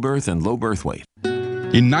 stillbirth, and low birth weight.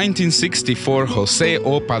 In 1964, Jose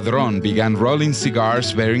O. Padron began rolling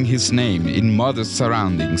cigars bearing his name in modest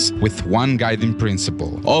surroundings with one guiding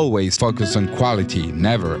principle: always focus on quality,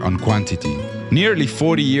 never on quantity. Nearly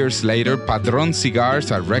 40 years later, Padron cigars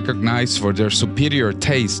are recognized for their superior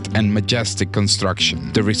taste and majestic construction,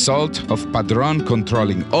 the result of Padron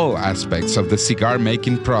controlling all aspects of the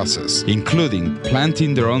cigar-making process, including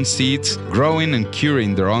planting their own seeds, growing and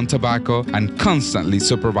curing their own tobacco, and constantly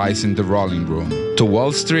supervising the rolling room. To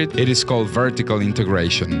Wall Street, it is called vertical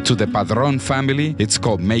integration. To the Padron family, it's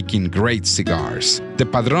called making great cigars. The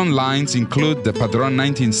Padron lines include the Padron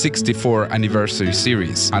 1964 Anniversary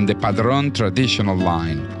Series and the Padron Traditional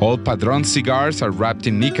line. All Padron cigars are wrapped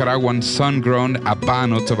in Nicaraguan sun-grown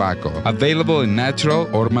Habano tobacco, available in natural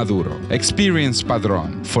or Maduro. Experience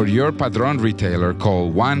Padron. For your Padron retailer,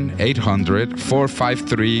 call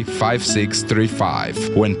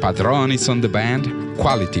 1-800-453-5635. When Padron is on the band,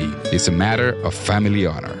 quality is a matter of family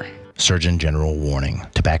honor. Surgeon General warning.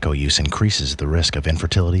 Tobacco use increases the risk of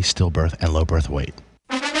infertility, stillbirth, and low birth weight.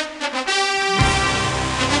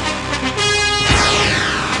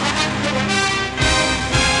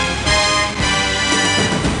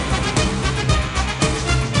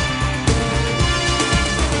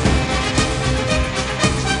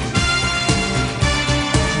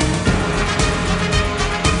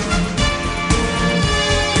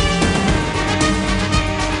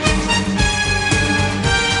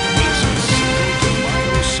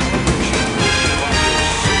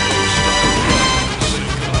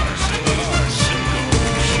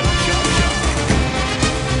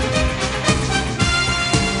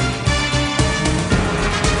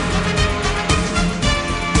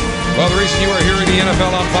 Well, the reason you are hearing the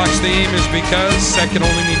NFL on Fox theme is because that can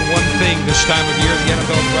only mean one thing this time of year. The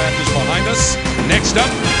NFL draft is behind us. Next up,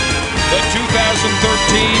 the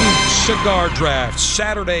 2013 Cigar Draft,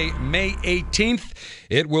 Saturday, May 18th.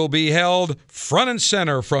 It will be held front and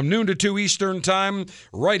center from noon to 2 Eastern Time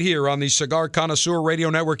right here on the Cigar Connoisseur Radio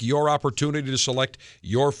Network, your opportunity to select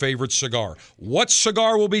your favorite cigar. What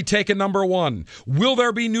cigar will be taken number one? Will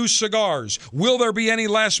there be new cigars? Will there be any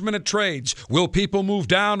last-minute trades? Will people move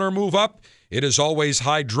down or move up? It is always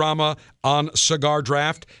high drama on Cigar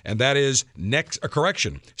Draft, and that is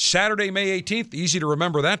Saturday, May 18th. Easy to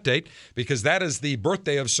remember that date because that is the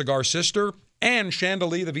birthday of Cigar Sister and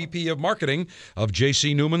Chandelier, the VP of Marketing of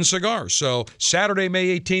J.C. Newman Cigars. So Saturday,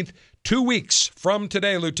 May 18th, 2 weeks from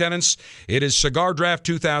today, Lieutenants, it is Cigar Draft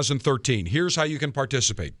 2013. Here's how you can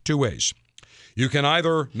participate. 2 ways. You can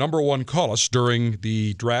either, number one, call us during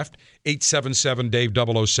the draft,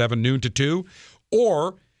 877-DAVE-007, noon to 2,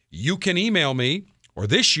 or you can email me, or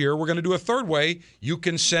this year we're going to do a third way. You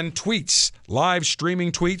can send tweets, live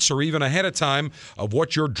streaming tweets, or even ahead of time of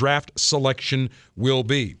what your draft selection will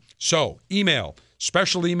be. So, email,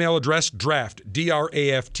 special email address, draft,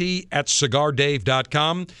 D-R-A-F-T,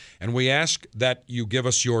 @cigardave.com, and we ask that you give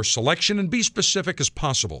us your selection and be specific as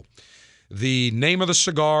possible. The name of the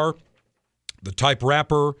cigar, the type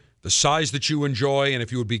wrapper, the size that you enjoy, and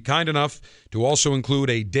if you would be kind enough to also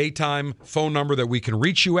include a daytime phone number that we can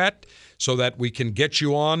reach you at so that we can get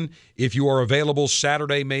you on if you are available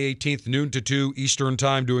Saturday, May 18th, noon to 2 Eastern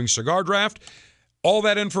Time doing Cigar Draft. All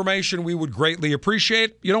that information we would greatly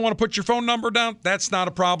appreciate. You don't want to put your phone number down? That's not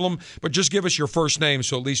a problem, but just give us your first name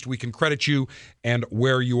so at least we can credit you and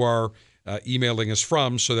where you are emailing us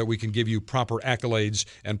from so that we can give you proper accolades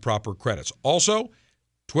and proper credits. Also,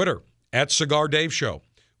 Twitter, @CigarDaveShow.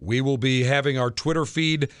 We will be having our Twitter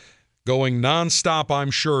feed going nonstop, I'm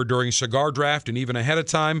sure, during Cigar Draft and even ahead of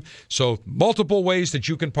time. So multiple ways that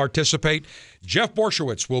you can participate. Jeff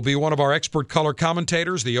Borshowitz will be one of our expert color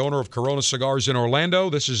commentators, the owner of Corona Cigars in Orlando.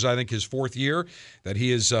 This is, I think, his 4th year that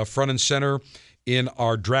he is front and center in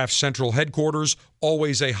our Draft Central headquarters.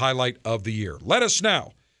 Always a highlight of the year. Let us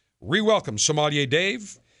now re-welcome Sommelier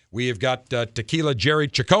Dave. We have got Tequila Jerry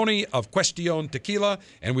Ciccone of Question Tequila,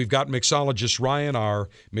 and we've got mixologist Ryan, our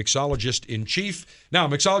mixologist-in-chief. Now,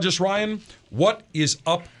 mixologist Ryan, what is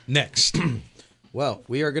up next? Well,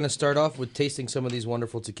 we are going to start off with tasting some of these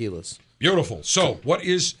wonderful tequilas. Beautiful. So, what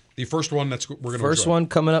is the first one we're going to First one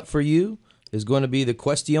coming up for you is going to be the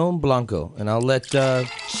Question Blanco, and I'll let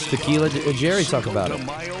Tequila Jerry talk about it.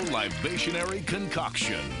 Mayo Libationary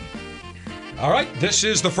Concoction. All right, this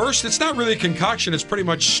is the first. It's not really a concoction. It's pretty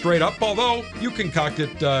much straight up, although you concoct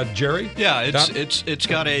it, Jerry. Yeah, it's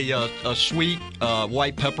got a sweet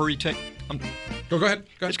white peppery taste. Go ahead.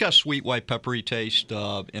 It's got a sweet white peppery taste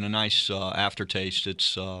and a nice aftertaste.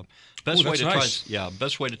 It's best way to nice. try. Yeah,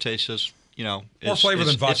 best way to taste this. You know, more flavor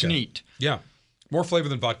than vodka. It's neat. Yeah, more flavor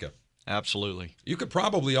than vodka. Absolutely. You could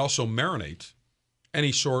probably also marinate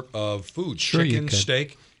any sort of food, Sure chicken,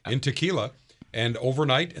 steak, in tequila. And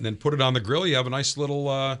overnight, and then put it on the grill. You have a nice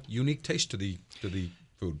little unique taste to the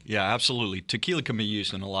food. Yeah, absolutely. Tequila can be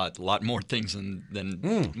used in a lot more things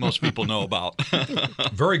than most people know about.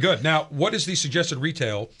 Very good. Now, what is the suggested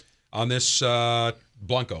retail on this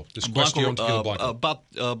Blanco, this Cuestion Tequila Blanco?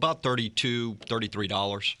 About $32,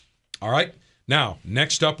 $33. All right. Now,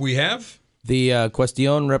 next up we have the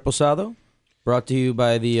Cuestion Reposado, brought to you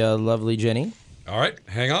by the lovely Jenny. All right,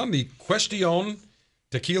 hang on. The Cuestion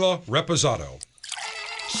Tequila Reposado.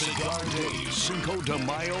 Cigar Days Cinco de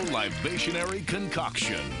Mayo Libationary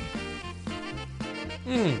Concoction.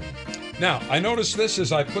 Now, I noticed this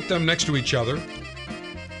as I put them next to each other.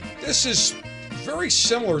 This is very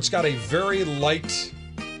similar. It's got a very light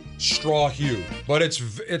straw hue, but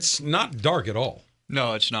it's not dark at all.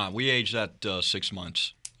 No, it's not. We aged that 6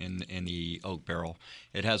 months in the oak barrel.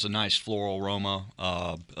 It has a nice floral aroma,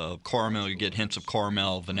 caramel. You get hints of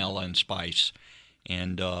caramel, vanilla, and spice,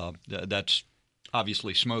 and that's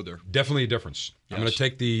obviously smoother. Definitely a difference. Yes. I'm going to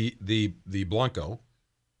take the Blanco.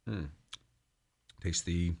 Taste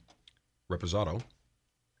the Reposado.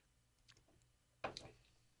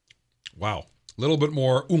 Wow, a little bit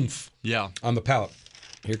more oomph. Yeah. On the palate.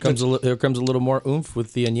 Here comes a little more oomph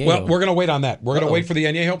with the añejo. Well, we're going to wait on that. We're going to wait for the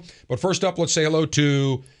añejo. But first up, let's say hello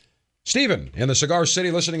to Stephen in the Cigar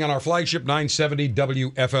City, listening on our flagship 970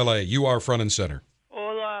 WFLA. You are front and center.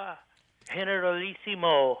 Hola,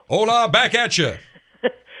 generalissimo. Hola, back at you.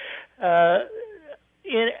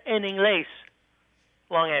 In English,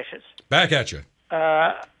 Long Ashes. Back at you.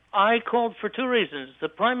 I called for two reasons. The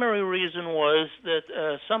primary reason was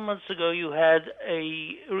that some months ago you read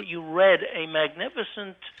a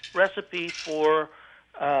magnificent recipe for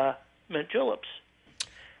mint juleps,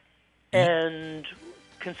 and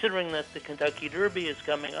considering that the Kentucky Derby is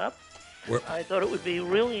coming up, I thought it would be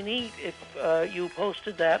really neat if you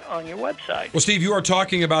posted that on your website. Well, Steve, you are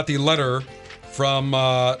talking about the letter from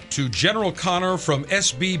to General Connor from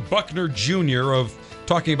S.B. Buckner Jr. of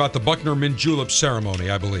talking about the Buckner Mint Julep ceremony,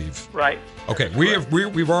 I believe. Right. Okay,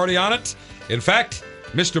 we've already on it. In fact,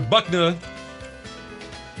 Mr. Buckner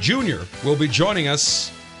Jr. will be joining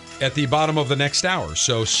us at the bottom of the next hour,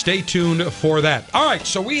 so stay tuned for that. All right,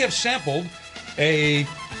 so we have sampled a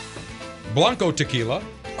Blanco tequila,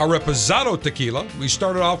 a Reposado tequila. We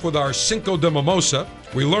started off with our Cinco de Mimosa.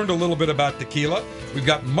 We learned a little bit about tequila. We've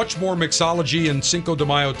got much more mixology and Cinco de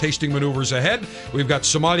Mayo tasting maneuvers ahead. We've got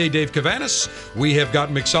sommelier Dave Cavanis. We have got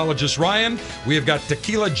mixologist Ryan. We have got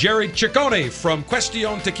tequila Jerry Ciccone from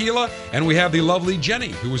Cuestion Tequila. And we have the lovely Jenny,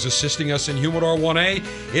 who is assisting us in Humidor 1A.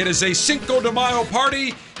 It is a Cinco de Mayo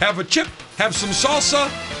party. Have a chip, have some salsa,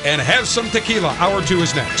 and have some tequila. Hour 2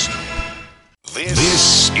 is next.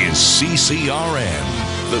 This is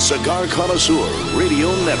CCRN, the Cigar Connoisseur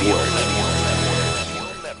Radio Network.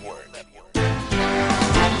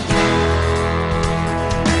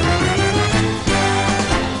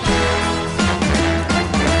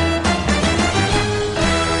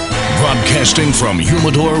 Broadcasting from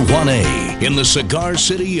Humidor 1A in the cigar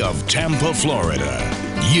city of Tampa, Florida,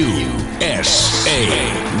 USA.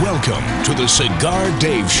 Welcome to the Cigar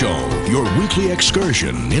Dave Show, your weekly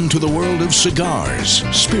excursion into the world of cigars,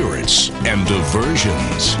 spirits, and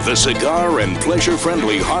diversions. The cigar and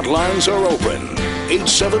pleasure-friendly hotlines are open.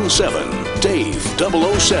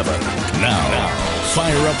 877-DAVE-007. Now,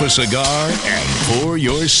 fire up a cigar and pour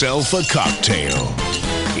yourself a cocktail.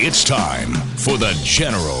 It's time for the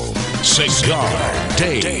General Cigar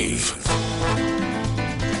Dave.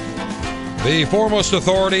 The foremost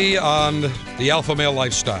authority on the alpha male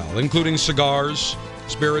lifestyle, including cigars,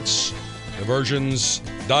 spirits, diversions,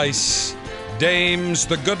 dice, dames,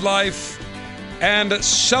 the good life, and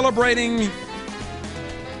celebrating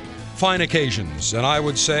fine occasions. And I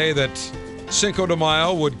would say that Cinco de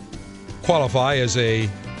Mayo would qualify as a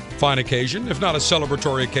fine occasion, if not a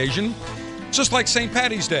celebratory occasion. Just like St.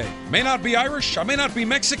 Paddy's Day. May not be Irish, I may not be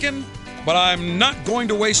Mexican, but I'm not going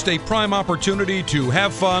to waste a prime opportunity to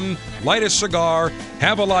have fun, light a cigar,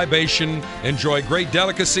 have a libation, enjoy great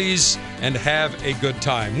delicacies, and have a good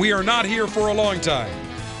time. We are not here for a long time.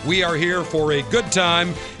 We are here for a good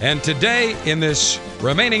time, and today, in this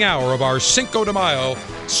remaining hour of our Cinco de Mayo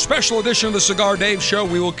special edition of the Cigar Dave Show,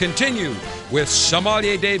 we will continue with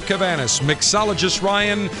sommelier Dave Cavanis, mixologist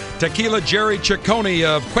Ryan, tequila Jerry Ciccone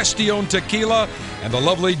of Cuestion Tequila, and the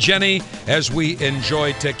lovely Jenny as we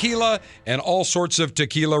enjoy tequila and all sorts of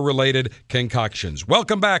tequila-related concoctions.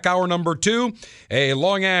 Welcome back, hour number 2, a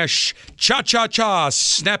Long Ash cha-cha-cha,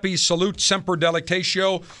 snappy salute, semper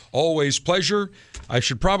delectatio, always pleasure. I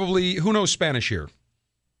should probably, who knows Spanish here?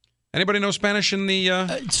 Anybody know Spanish in the...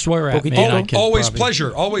 swear at me. Always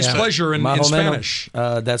pleasure. Always pleasure in Spanish.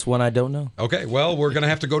 That's one I don't know. Okay, well, we're going to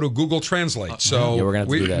have to go to Google Translate. So we're gonna have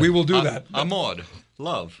to do that. We will do that. Amor,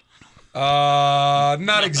 love.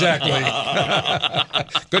 Not exactly.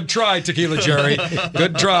 Good try, Tequila Jerry.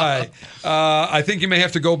 Good try. I think you may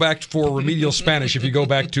have to go back for remedial Spanish if you go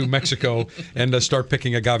back to Mexico and start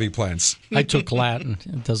picking agave plants. I took Latin.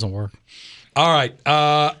 It doesn't work. All right.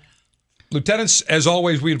 Lieutenants, as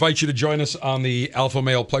always, we invite you to join us on the Alpha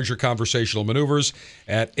Male Pleasure Conversational Maneuvers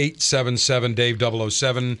at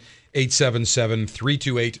 877-DAVE-007,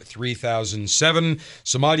 877-328-3007.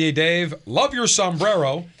 Sommelier Dave, love your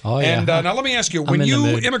sombrero. Oh, yeah. And now let me ask you, when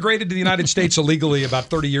you immigrated to the United States illegally about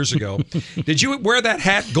 30 years ago, did you wear that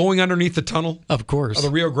hat going underneath the tunnel? Of course. Of the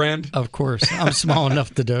Rio Grande? Of course. I'm small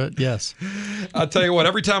enough to do it, yes. I'll tell you what,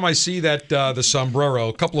 every time I see that the sombrero,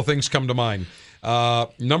 a couple of things come to mind.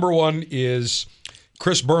 Number one is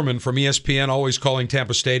Chris Berman from ESPN always calling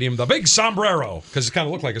Tampa Stadium the big sombrero because it kind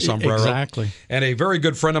of looked like a sombrero. Exactly. And a very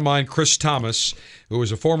good friend of mine, Chris Thomas, who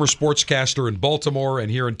was a former sportscaster in Baltimore and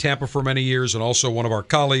here in Tampa for many years, and also one of our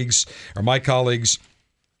colleagues, or my colleagues,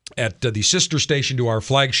 at the sister station to our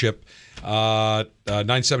flagship,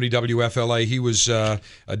 970 WFLA. He was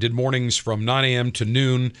did mornings from 9 a.m. to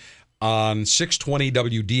noon on 620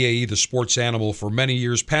 WDAE, the sports animal, for many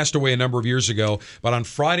years, passed away a number of years ago. But on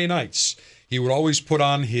Friday nights, he would always put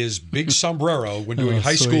on his big sombrero when doing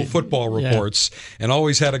high school football reports, and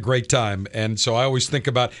always had a great time. And so I always think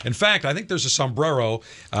about, in fact, I think there's a sombrero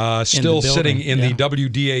still sitting in the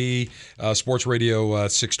WDAE Sports Radio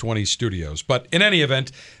 620 studios. But in any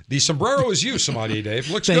event, the sombrero is you, Sommelier Dave.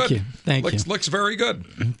 Looks good. Thank you. Looks very good.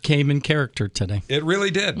 Came in character today. It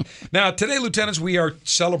really did. Now, today, Lieutenants, we are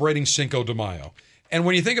celebrating Cinco de Mayo. And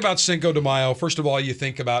when you think about Cinco de Mayo, first of all, you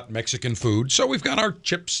think about Mexican food. So we've got our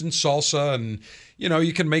chips and salsa, and, you know,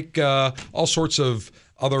 you can make all sorts of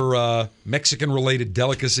other Mexican-related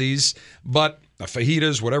delicacies, but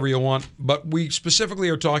fajitas, whatever you want. But we specifically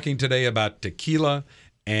are talking today about tequila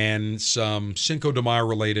and some Cinco de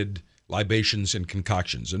Mayo-related libations and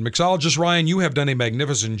concoctions. And mixologist Ryan, you have done a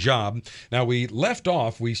magnificent job. Now, we left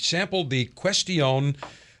off, we sampled the Cuestión,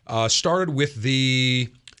 started with the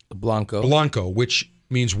Blanco, which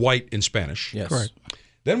means white in Spanish. Yes. Correct.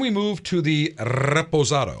 Then we moved to the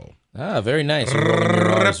Reposado. Ah, very nice.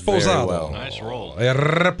 Reposado. Well. Nice roll. A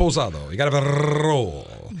Reposado. You got to have a roll.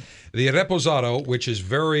 The Reposado, which is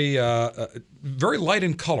very light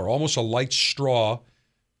in color, almost a light straw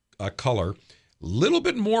color. Little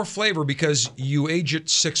bit more flavor because you age it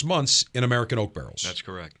 6 months in American oak barrels. That's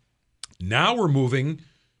correct. Now we're moving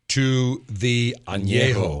to the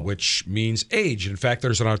Añejo, which means age. In fact,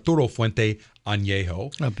 there's an Arturo Fuente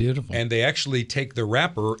Añejo. Oh, beautiful. And they actually take the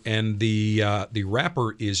wrapper, and the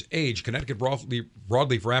wrapper is aged. Connecticut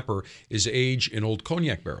broadleaf wrapper is aged in old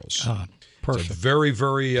cognac barrels. Ah, perfect. It's a very,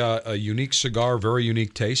 very unique cigar, very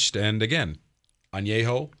unique taste. And again,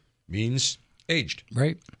 Añejo means aged.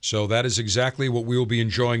 Right. So that is exactly what we will be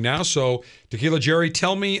enjoying now. So, Tequila Jerry,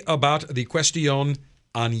 tell me about the Cuestión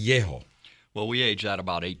Añejo. Well, we age that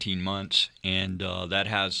about 18 months, and that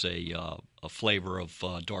has a flavor of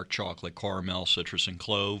dark chocolate, caramel, citrus, and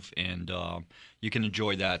clove. And you can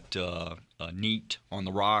enjoy that neat on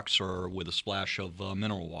the rocks or with a splash of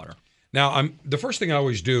mineral water. Now, the first thing I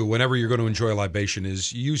always do whenever you're going to enjoy a libation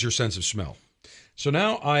is use your sense of smell. So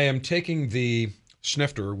now I am taking the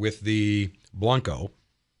snifter with the Blanco,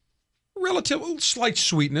 relative slight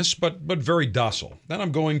sweetness, but very docile. Then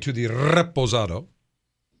I'm going to the Reposado.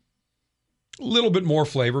 A little bit more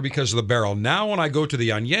flavor because of the barrel. Now when I go to the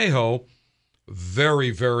Añejo,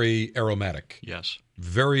 very, very aromatic. Yes.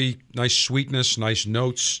 Very nice sweetness, nice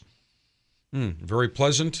notes. Very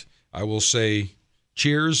pleasant. I will say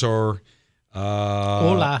cheers or...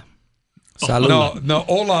 Hola. Salud. No,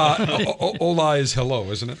 hola. Hola is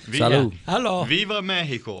hello, isn't it? Salud. Hello. Viva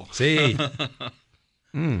Mexico. Sí.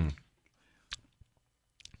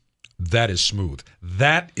 That is smooth.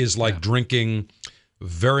 That is like drinking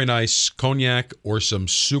very nice cognac or some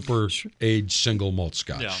super aged single malt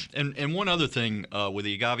scotch. Yeah, and one other thing with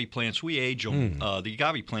the agave plants, we age them. The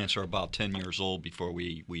agave plants are about 10 years old before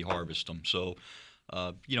we harvest them. So,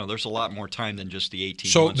 there's a lot more time than just the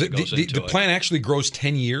 18 months that goes into it. So the plant actually grows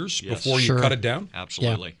 10 years before you cut it down?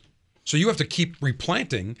 Absolutely. Yeah. So you have to keep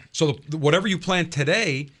replanting. So whatever you plant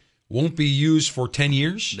today won't be used for 10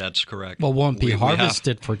 years? That's correct. Well, won't be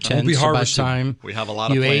harvested for 10. Won't be harvested. So by the time we have a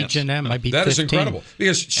lot of you plants. age in that, might be That 15. is incredible.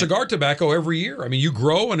 Because cigar tobacco every year, I mean, you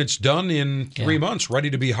grow and it's done in 3 months, ready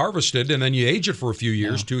to be harvested, and then you age it for a few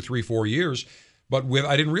years, 2, 3, 4 years. But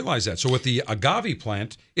I didn't realize that. So with the agave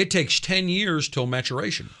plant, it takes 10 years till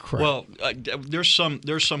maturation. Correct. Well, there's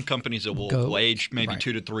some companies that will age maybe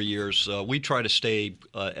 2 to 3 years. We try to stay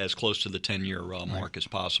as close to the 10-year mark as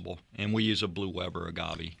possible, and we use a Blue Weber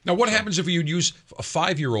agave. Now, what happens if you'd use a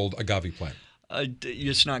 5-year-old agave plant?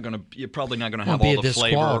 It's not going to. You're probably not going to Won't have be all a the this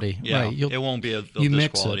flavor. quality, Yeah, right? it won't be a You this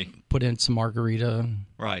mix quality. it, put in some margarita.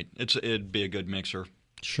 Right. It'd be a good mixer.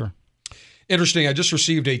 Sure. Interesting. I just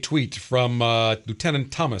received a tweet from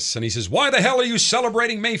Lieutenant Thomas, and he says, "Why the hell are you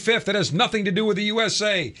celebrating May 5th? It has nothing to do with the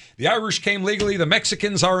USA. The Irish came legally. The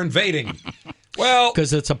Mexicans are invading." Well,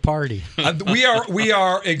 because it's a party. We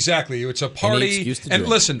are exactly. It's a party. And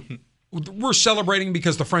listen, we're celebrating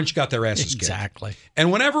because the French got their asses kicked. Exactly.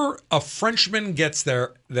 And whenever a Frenchman gets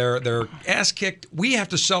their ass kicked, we have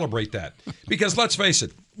to celebrate that. Because let's face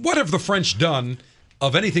it, what have the French done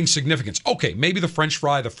of anything significance? Okay, maybe the French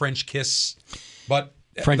fry, the French kiss, but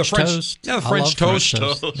French toast. Yeah, the French toast.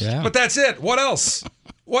 Yeah. But that's it. What else?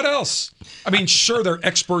 What else? I mean, sure, they're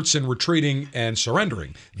experts in retreating and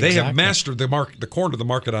surrendering. They have mastered the corner of the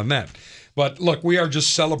market on that. But look, we are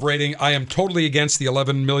just celebrating. I am totally against the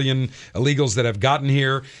 11 million illegals that have gotten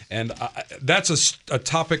here, and that's a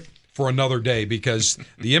topic for another day, because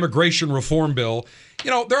the immigration reform bill,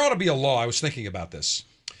 there ought to be a law. I was thinking about this.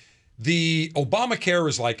 The Obamacare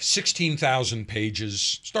is like 16,000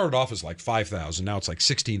 pages. Started off as like 5,000. Now it's like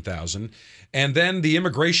 16,000. And then the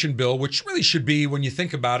immigration bill, which really should be, when you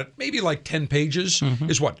think about it, maybe like 10 pages,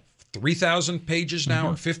 is what? 3,000 pages now,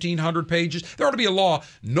 or 1,500 pages. There ought to be a law.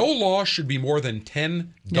 No law should be more than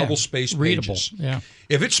 10 double-spaced pages. Yeah.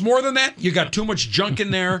 If it's more than that, you got too much junk in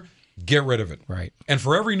there, get rid of it. Right. And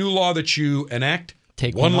for every new law that you enact,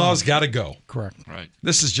 Take one one law's off. got to go. Correct. Right.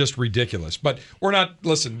 This is just ridiculous. But we're not,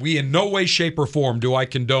 listen, we in no way, shape, or form do I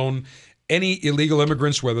condone any illegal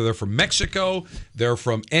immigrants, whether they're from Mexico, they're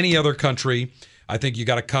from any other country. I think you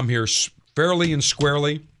got to come here fairly and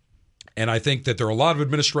squarely. And I think that there are a lot of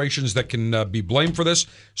administrations that can be blamed for this.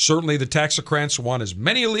 Certainly the taxocrats want as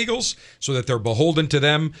many illegals so that they're beholden to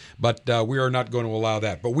them, but we are not going to allow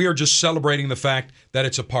that. But we are just celebrating the fact that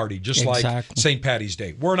it's a party, just like St. Paddy's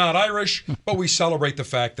Day. We're not Irish, but we celebrate the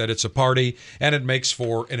fact that it's a party, and it makes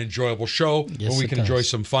for an enjoyable show where we can enjoy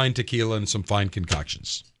some fine tequila and some fine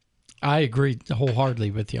concoctions. I agree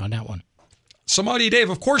wholeheartedly with you on that one. Samadi Dave,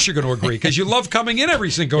 of course you're going to agree, because you love coming in every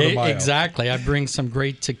Cinco de Mayo. Exactly. I bring some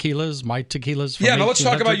great tequilas, my tequilas. From Now let's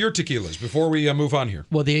talk about your tequilas before we move on here.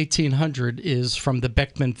 Well, the 1800 is from the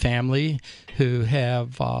Beckman family, who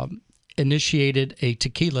have initiated a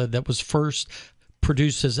tequila that was first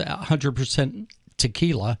produced as 100%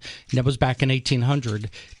 tequila, and that was back in 1800.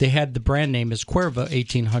 They had the brand name as Cuervo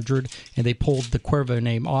 1800, and they pulled the Cuervo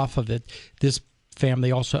name off of it. This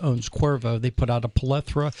family also owns Cuervo. They put out a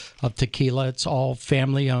plethora of tequila. It's all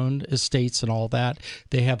family-owned estates and all that.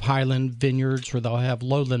 They have highland vineyards, or they'll have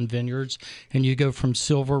lowland vineyards, and you go from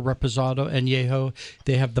Silver, Reposado, Añejo.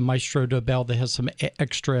 They have the Maestro Dobel that has some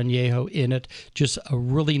extra Añejo in it. Just a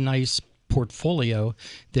really nice portfolio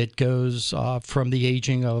that goes from the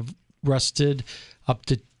aging of rusted up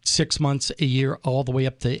to 6 months, a year, all the way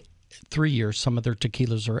up to 3 years. Some of their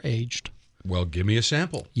tequilas are aged. Well, give me a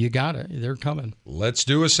sample. You got it. They're coming. Let's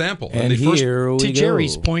do a sample. And here we go. To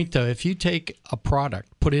Jerry's point, though, if you take a product,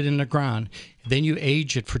 put it in the ground, then you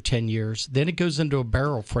age it for 10 years, then it goes into a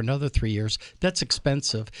barrel for another 3 years, that's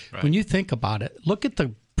expensive. Right. When you think about it, look at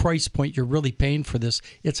the price point you're really paying for this.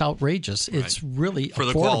 It's outrageous. Right. It's really for affordable.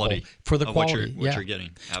 The quality. For the of quality. What you're getting.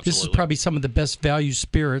 Absolutely. This is probably some of the best value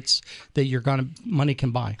spirits that money can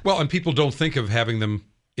buy. Well, and people don't think of having them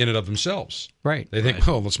in and of themselves. Right. They think,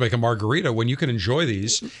 oh, let's make a margarita when you can enjoy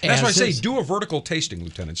these. That's why I say do a vertical tasting,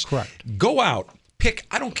 lieutenants. Correct. Go out, pick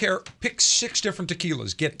 6 different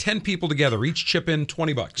tequilas. Get 10 people together, each chip in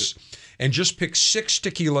 $20. And just pick 6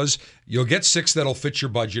 tequilas. You'll get 6 that'll fit your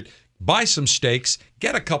budget. Buy some steaks,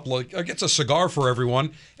 get a cigar for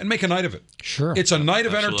everyone, and make a night of it. Sure. It's a night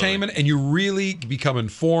of entertainment, and you really become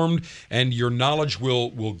informed, and your knowledge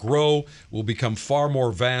will grow, will become far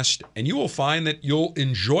more vast, and you will find that you'll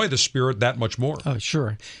enjoy the spirit that much more. Oh,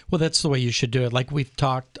 sure. Well, that's the way you should do it. Like we've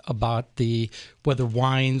talked about whether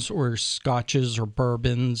wines or scotches or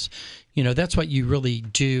bourbons, that's what you really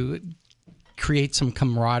do. Create some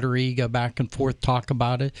camaraderie, go back and forth, talk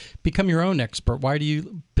about it, become your own expert. Why do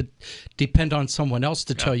you depend on someone else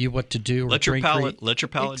to tell you what to do? Let your palate do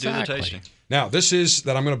the tasting. Now, this is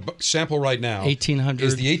that I'm going to sample right now. 1800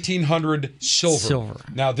 is the 1800 silver.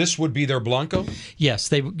 Now, this would be their Blanco?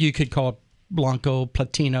 Yes, you could call it Blanco,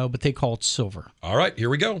 Platino, but they call it silver. All right,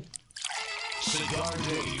 here we go. Cigar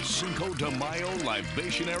Days Cinco de Mayo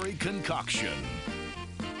Libationary Concoction.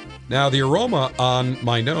 Now, the aroma on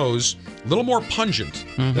my nose, a little more pungent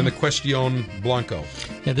than the Question Blanco.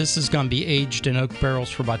 Yeah, this is going to be aged in oak barrels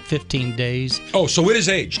for about 15 days. Oh, so it is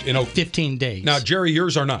aged in oak. 15 days. Now, Jerry,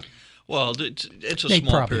 yours are not. Well, it's a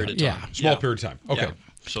small period of time. Small period of time. Okay. Yeah.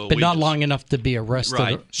 So but not long enough to be arrested.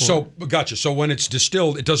 Right. So, gotcha. So when it's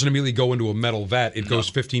distilled, it doesn't immediately go into a metal vat. It goes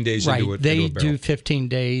 15 days into it. They into a barrel. do 15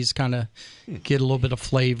 days, kind of get a little bit of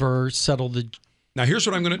flavor, settle the. Now, here's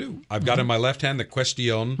what I'm going to do. I've got in my left hand the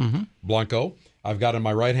Question Blanco. I've got in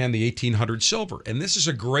my right hand the 1800 Silver. And this is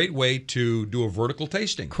a great way to do a vertical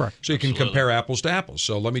tasting. Correct. So you can compare apples to apples.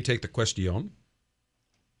 So let me take the Question.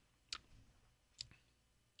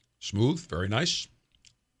 Smooth, very nice.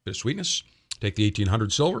 Bit of sweetness. Take the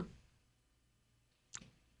 1800 Silver.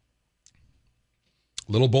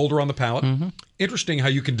 A little bolder on the palate. Interesting how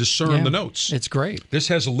you can discern the notes. It's great. This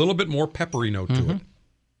has a little bit more peppery note to it,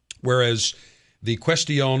 whereas the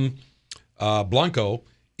Question Blanco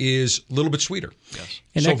is a little bit sweeter. Yes.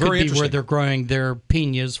 And so that could very be where they're growing their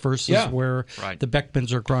pinas versus where the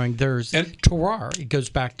Beckmans are growing theirs. And terroir. It goes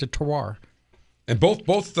back to terroir. And both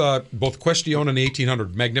Question and the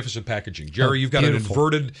 1800, magnificent packaging. Jerry, you've got beautiful. an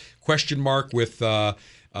inverted question mark with the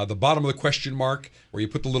bottom of the question mark where you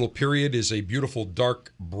put the little period is a beautiful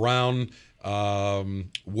dark brown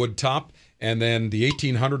wood top. And then the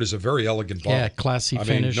 1800 is a very elegant bottle. Yeah, classy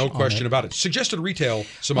finish. No question about it. Suggested retail,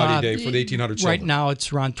 Samadhi Dave, for the 1800 Silver. Right now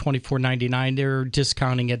it's around $24.99. They're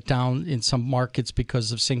discounting it down in some markets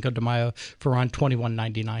because of Cinco de Mayo for around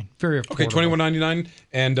 $21.99. Very affordable. Okay, $21.99.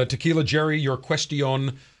 And tequila, Jerry, your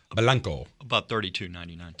Question Blanco. About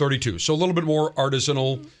 $32.99. $32. So a little bit more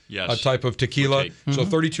artisanal type of tequila. So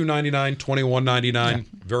 $32.99, $21.99.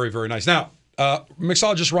 Very, very nice. Now,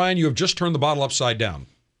 mixologist Ryan, you have just turned the bottle upside down.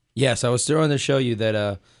 Yes, I was throwing to show you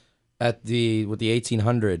that with the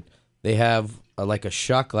 1800, they have like a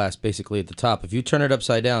shot glass basically at the top. If you turn it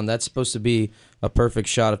upside down, that's supposed to be a perfect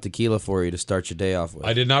shot of tequila for you to start your day off with.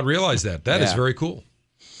 I did not realize that. That is very cool.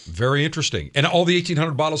 Very interesting. And all the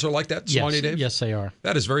 1800 bottles are like that, Samadhi Dave? Yes, they are.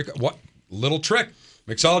 That is very cool. What little trick.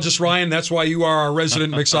 Mixologist Ryan, that's why you are our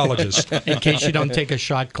resident mixologist. In case you don't take a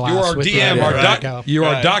shot glass. You are with DM, you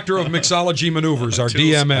are Doctor of Mixology Maneuvers, our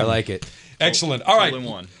DMM. I like it. Excellent. All right,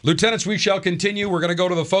 Lieutenants, we shall continue. We're going to go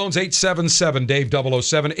to the phones,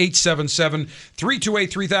 877-DAVE-007,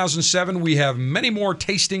 877-328-3007. We have many more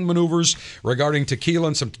tasting maneuvers regarding tequila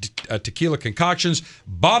and some tequila concoctions.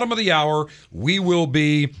 Bottom of the hour, we will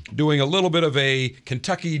be doing a little bit of a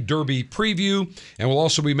Kentucky Derby preview, and we'll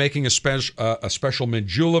also be making a special mint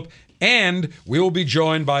julep. And we will be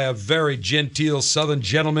joined by a very genteel Southern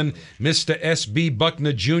gentleman, Mr. S.B.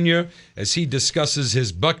 Buckner Jr., as he discusses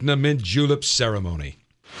his Buckner Mint Julep ceremony.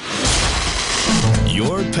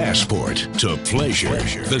 Your passport to pleasure.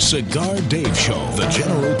 The Cigar Dave Show. The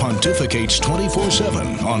General pontificates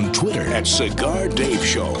 24/7 on Twitter at Cigar Dave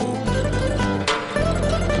Show.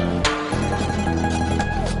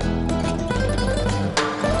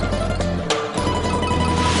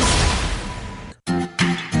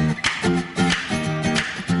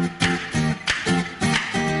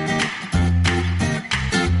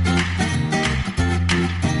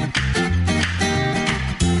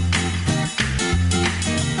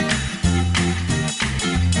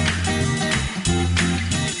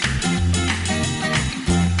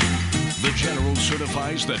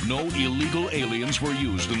 That no illegal aliens were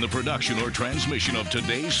used in the production or transmission of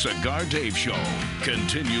today's Cigar Dave Show.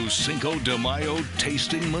 Continue Cinco de Mayo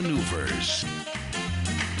tasting maneuvers.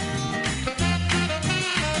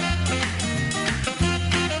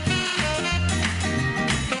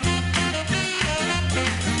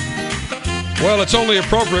 Well, it's only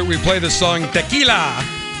appropriate we play the song Tequila,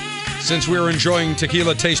 since we're enjoying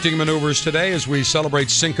tequila tasting maneuvers today as we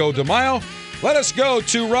celebrate Cinco de Mayo. Let us go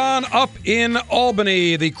to Ron up in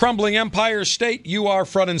Albany, the crumbling Empire State. You are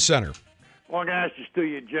front and center. Long ashes to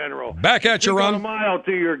you, General. Back at you, Ron. A mile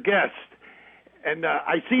to your guest. And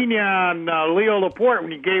I seen you on Leo Laporte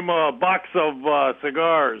when you gave him a box of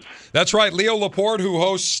cigars. That's right, Leo Laporte, who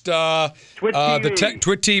hosts the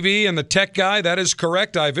Twit TV and the Tech Guy. That is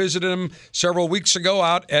correct. I visited him several weeks ago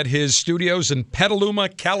out at his studios in Petaluma,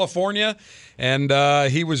 California. And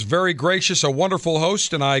he was very gracious, a wonderful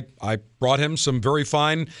host, and I brought him some very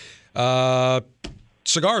fine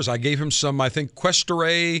cigars. I gave him some, I think,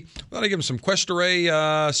 Cuesta-Rey. I gave him some Cuesta-Rey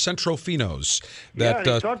Centro Finos.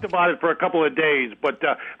 He talked about it for a couple of days. But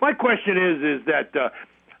my question is that,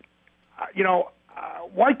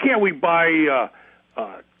 why can't we buy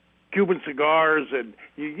Cuban cigars? And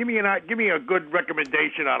you give me a good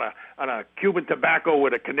recommendation on a Cuban tobacco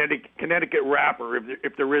with a Connecticut wrapper,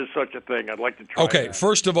 if there is such a thing. I'd like to try. Okay,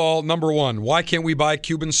 first of all, number one, why can't we buy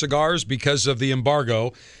Cuban cigars? Because of the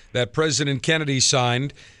embargo that President Kennedy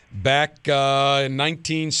signed back in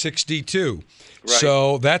 1962. Right.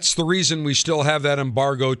 So that's the reason we still have that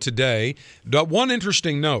embargo today. One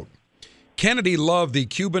interesting note, Kennedy loved the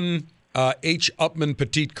Cuban H. Upmann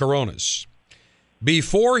Petite Coronas.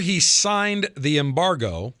 Before he signed the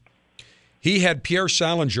embargo, he had Pierre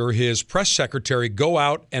Salinger, his press secretary, go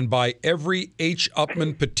out and buy every H.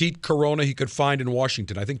 Upmann Petite Corona he could find in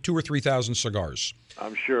Washington. I think 2,000 or 3,000 cigars.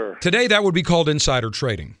 I'm sure. Today, that would be called insider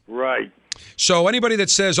trading. Right. So anybody that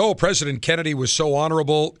says, oh, President Kennedy was so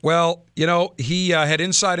honorable, well, he had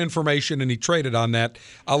inside information and he traded on that.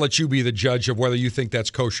 I'll let you be the judge of whether you think that's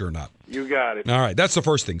kosher or not. You got it. All right, that's the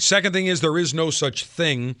first thing. Second thing is there is no such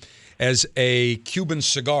thing as a Cuban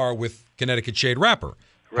cigar with Connecticut shade wrapper.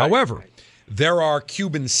 Right. However, there are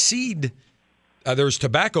Cuban seed. There's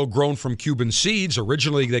tobacco grown from Cuban seeds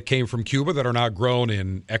originally that came from Cuba that are now grown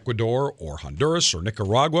in Ecuador or Honduras or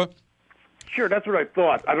Nicaragua. Sure, that's what I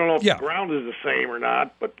thought. I don't know if the ground is the same or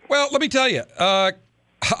not, but... Well, let me tell you, I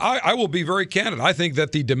will be very candid. I think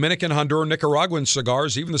that the Dominican, Honduran, Nicaraguan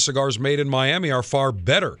cigars, even the cigars made in Miami, are far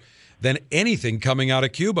better than anything coming out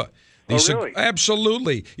of Cuba. Really?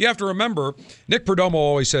 Absolutely. You have to remember, Nick Perdomo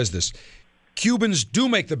always says this, Cubans do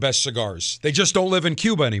make the best cigars. They just don't live in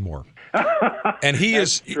Cuba anymore. And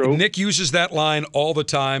Nick uses that line all the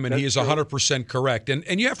time, and he is 100% correct.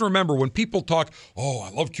 And you have to remember, when people talk, oh, I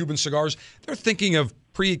love Cuban cigars, they're thinking of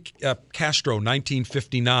pre-Castro,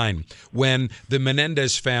 1959, when the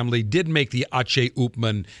Menendez family did make the H.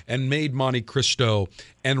 Upmann and made Monte Cristo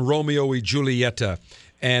and Romeo y Julieta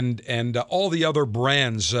and all the other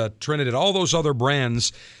brands, Trinidad, all those other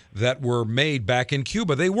brands that were made back in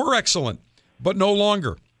Cuba. They were excellent, but no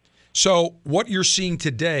longer. So what you're seeing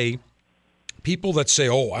today, people that say,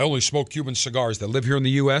 oh, I only smoke Cuban cigars that live here in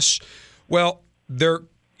the U.S., well,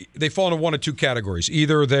 they fall into one of two categories.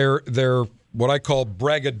 Either they're what I call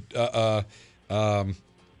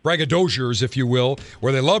braggadociers, if you will,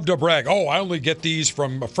 where they love to brag, oh, I only get these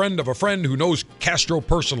from a friend of a friend who knows Castro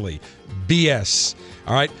personally. BS.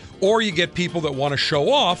 All right? Or you get people that want to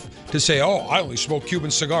show off to say, oh, I only smoke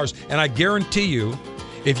Cuban cigars. And I guarantee you,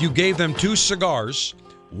 if you gave them two cigars,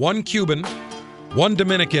 one Cuban, one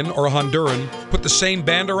Dominican or a Honduran, put the same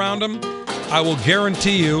band around them, I will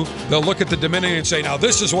guarantee you they'll look at the Dominican and say, now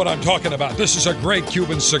this is what I'm talking about. This is a great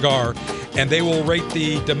Cuban cigar. And they will rate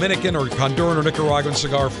the Dominican or Honduran or Nicaraguan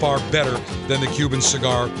cigar far better than the Cuban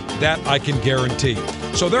cigar. That I can guarantee.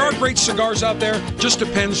 So there are great cigars out there. Just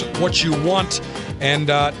depends what you want. And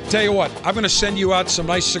tell you what, I'm going to send you out some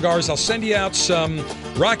nice cigars. I'll send you out some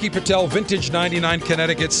Rocky Patel Vintage 99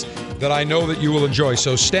 Connecticut's that I know that you will enjoy.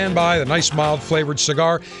 So stand by, the nice mild flavored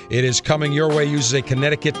cigar. It is coming your way. Uses a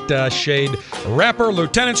Connecticut shade wrapper.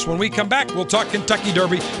 Lieutenants, when we come back, we'll talk Kentucky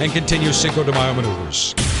Derby and continue Cinco de Mayo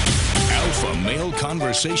maneuvers. Alpha male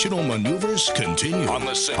conversational maneuvers continue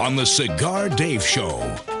on the Cigar Dave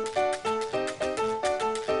Show.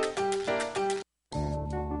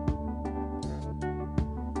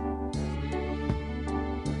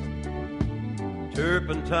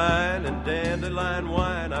 Turpentine and dandelion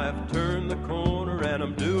wine, I've turned the corner and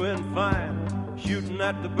I'm doing fine. Shooting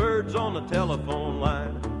at the birds on the telephone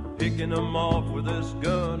line, picking them off with this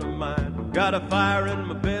gun of mine. Got a fire in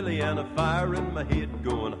my belly and a fire in my head,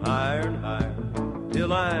 going higher and higher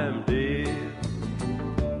till I'm dead.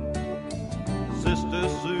 Sister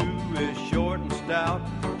Sue is short and stout.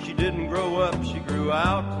 She didn't grow up, she grew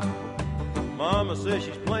out. Mama says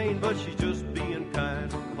she's plain, but she's just being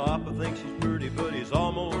kind. Papa thinks she's pretty, but he's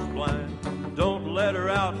almost blind. Don't let her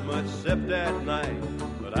out much except at night,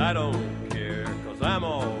 but I don't care, 'cause I'm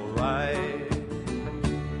alright.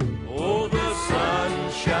 Oh, the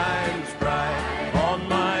sun shines bright on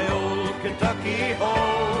my old Kentucky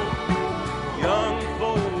home. Young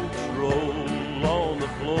folks roll on the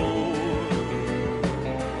floor.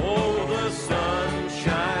 Oh, the sun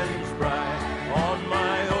shines bright on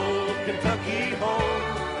my old Kentucky home.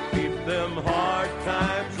 Keep them hard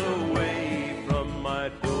times away from my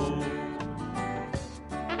door.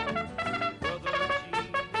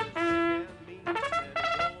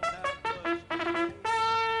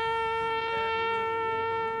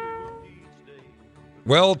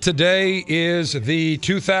 Well, today is the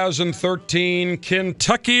 2013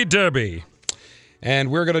 Kentucky Derby. And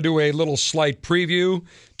we're going to do a little slight preview,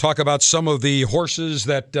 talk about some of the horses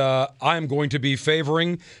that I'm going to be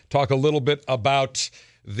favoring, talk a little bit about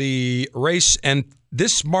the race. And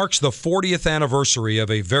this marks the 40th anniversary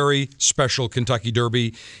of a very special Kentucky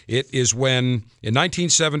Derby. It is when, in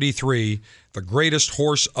 1973, the greatest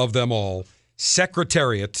horse of them all,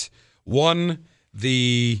 Secretariat, won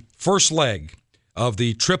the first leg of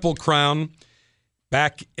the Triple Crown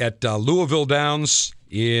back at Louisville Downs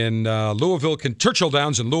in Churchill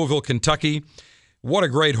Downs in Louisville, Kentucky. What a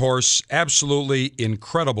great horse. Absolutely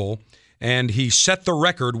incredible. And he set the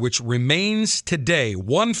record, which remains today,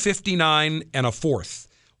 159 and a fourth.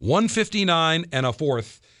 159 and a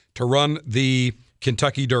fourth to run the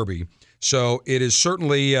Kentucky Derby. So it is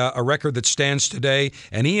certainly a record that stands today.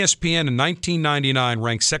 And ESPN in 1999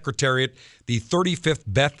 ranked Secretariat the 35th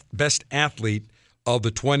best athlete of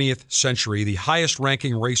the 20th century, the highest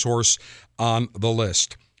ranking racehorse on the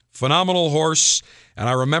list. Phenomenal horse. And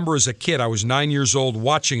I remember as a kid, I was 9 years old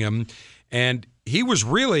watching him, and he was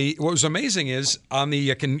really, what was amazing is on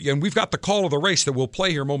the, and we've got the call of the race that we'll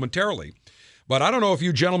play here momentarily. But I don't know if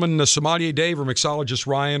you gentlemen, Sommelier Dave or mixologist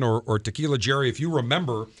Ryan or Tequila Jerry, if you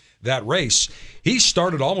remember that race, he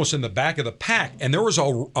started almost in the back of the pack, and there was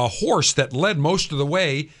a horse that led most of the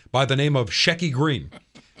way by the name of Shecky Green,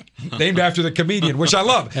 named after the comedian, which I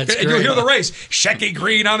love. And you'll hear the race. Shecky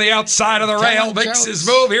Green on the outside of the rail makes his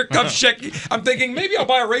move. Here comes Shecky. I'm thinking maybe I'll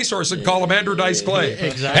buy a racehorse and call him Andrew Dice Clay.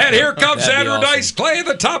 Exactly. And here comes Andrew awesome. Dice Clay at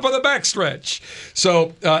the top of the backstretch.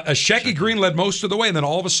 So a Shecky Green led most of the way, and then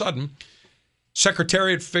all of a sudden,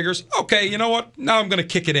 Secretariat figures, okay, you know what? Now I'm going to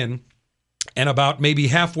kick it in. And about maybe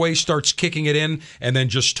halfway starts kicking it in, and then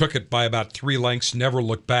just took it by about 3 lengths, never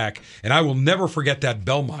looked back. And I will never forget that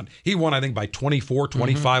Belmont. He won, I think, by 24,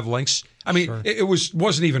 25 lengths. I mean, it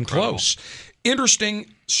wasn't even close.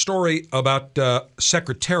 Interesting story about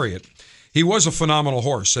Secretariat. He was a phenomenal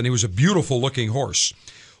horse, and he was a beautiful-looking horse.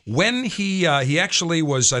 When he actually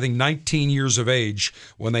was, I think, 19 years of age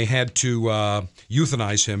when they had to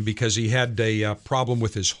euthanize him because he had a problem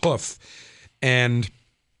with his hoof, and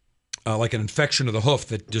like an infection of the hoof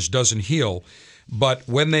that just doesn't heal. But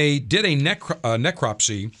when they did a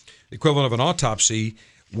necropsy, the equivalent of an autopsy,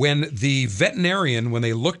 when the veterinarian, when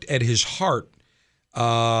they looked at his heart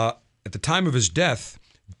at the time of his death,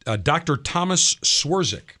 Dr. Thomas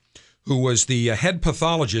Swerzik, who was the head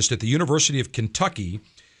pathologist at the University of Kentucky,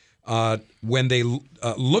 when they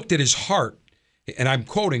looked at his heart, and I'm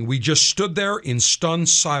quoting, "We just stood there in stunned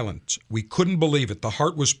silence. We couldn't believe it. The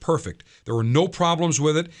heart was perfect. There were no problems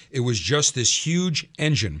with it. It was just this huge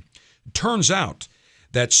engine." Turns out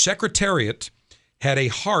that Secretariat had a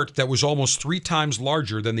heart that was almost 3 times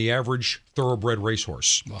larger than the average thoroughbred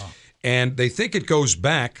racehorse. Wow. And they think it goes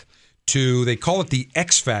back to, they call it the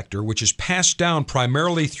X factor, which is passed down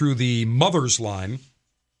primarily through the mother's line.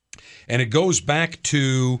 And it goes back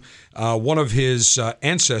to one of his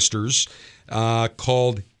ancestors,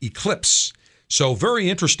 called Eclipse. So very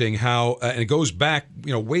interesting how, and it goes back,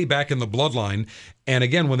 way back in the bloodline. And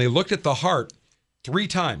again, when they looked at the heart 3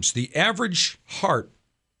 times, the average heart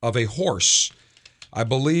of a horse, I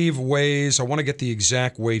believe weighs, I want to get the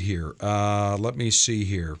exact weight here. Let me see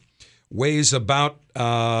here. Weighs about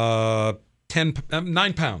 9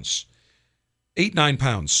 pounds, 8-9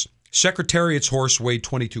 pounds. Secretariat's horse weighed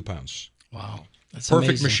 22 pounds. Wow. That's perfect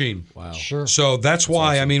amazing. Machine. Wow. Sure. So that's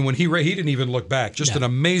why, awesome. I mean, when he didn't even look back. Just an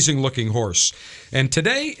amazing-looking horse. And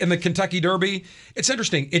today in the Kentucky Derby, it's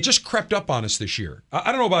interesting. It just crept up on us this year.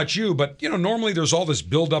 I don't know about you, but, normally there's all this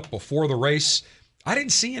build-up before the race. I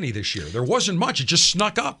didn't see any this year. There wasn't much. It just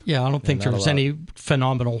snuck up. Yeah, I don't think there was any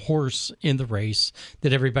phenomenal horse in the race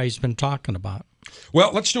that everybody's been talking about.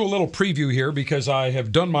 Well, let's do a little preview here because I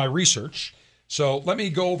have done my research. So let me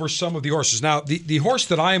go over some of the horses. Now, the horse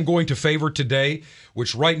that I am going to favor today,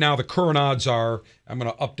 which right now the current odds are, I'm going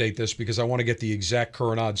to update this because I want to get the exact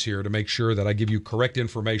current odds here to make sure that I give you correct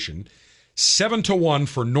information. 7-1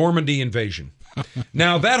 for Normandy Invasion.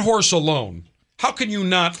 Now, that horse alone, how can you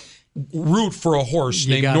not root for a horse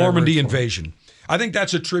named Normandy Invasion? I think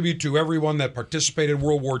that's a tribute to everyone that participated in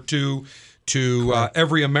World War II, to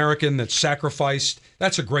every American that sacrificed.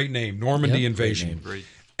 That's a great name, Normandy Invasion. Great.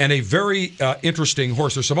 And a very interesting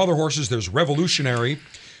horse. There's some other horses. There's Revolutionary,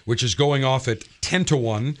 which is going off at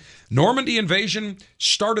 10-1. Normandy Invasion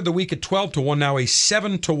started the week at 12-1, now a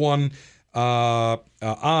 7-1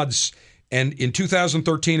 odds. And in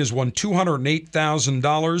 2013 has won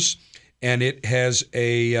 $208,000. And it has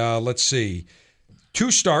a,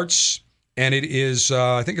 2 starts. And it is,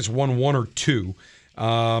 I think it's won 1 or 2.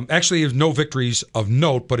 Actually, has no victories of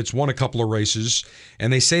note, but it's won a couple of races.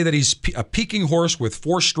 And they say that he's a peaking horse with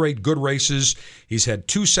 4 straight good races. He's had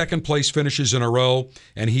 2 second-place finishes in a row,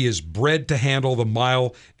 and he is bred to handle the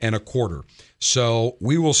 1.25 miles. So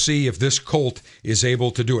we will see if this colt is able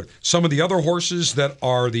to do it. Some of the other horses that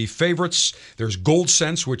are the favorites, there's Gold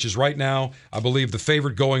Sense, which is right now, I believe, the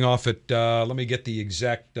favorite going off at, let me get the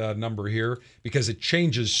exact number here, because it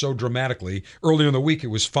changes so dramatically. Earlier in the week, it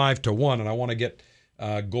was 5-1, and I want to get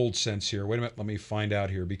Gold Sense here. Wait a minute, let me find out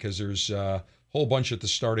here because there's a whole bunch at the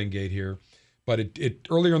starting gate here. But it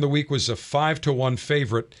earlier in the week was a 5-1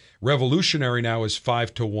 favorite. Revolutionary now is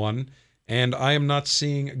 5-1, and I am not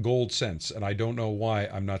seeing Gold Sense, and I don't know why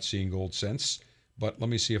I'm not seeing Gold Sense. But let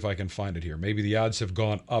me see if I can find it here. Maybe the odds have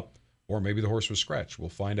gone up, or maybe the horse was scratched. We'll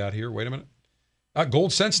find out here. Wait a minute.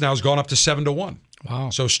 Gold Sense now has gone up to 7-1.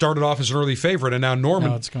 Wow. So started off as an early favorite, and now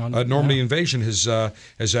it's gone. Normandy Invasion has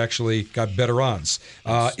actually got better odds.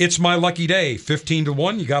 It's My Lucky Day,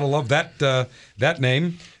 15-1. You got to love that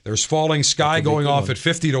name. There's Falling Sky going off at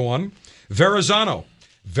 50-1. Verrazano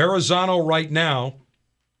right now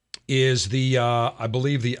is the I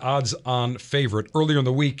believe the odds-on favorite. Earlier in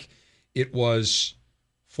the week, it was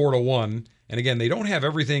 4-1. And again, they don't have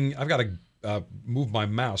everything. I've got to move my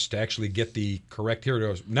mouse to actually get the correct. Here it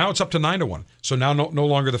goes. Now it's up to 9-1. So now no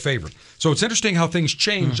longer the favorite. So it's interesting how things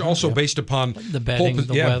change, also based upon the betting,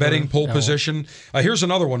 weather. betting, pole position. Here's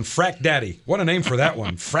another one, Frack Daddy. What a name for that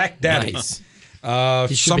one, Frack Daddy. Nice.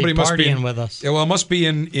 Somebody must be with us. Yeah, well, it must be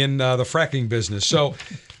in the fracking business. So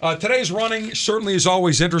today's running certainly is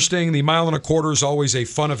always interesting. The mile and a quarter is always a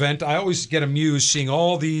fun event. I always get amused seeing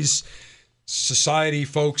all these society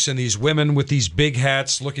folks and these women with these big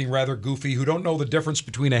hats looking rather goofy who don't know the difference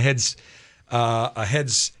between a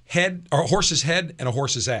horse's head and a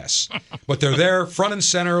horse's ass. But they're there front and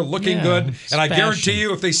center looking good. And I guarantee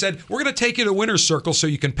you if they said, we're going to take you to Winner's Circle so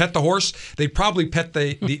you can pet the horse, they'd probably pet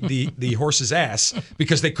the horse's ass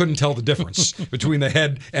because they couldn't tell the difference between the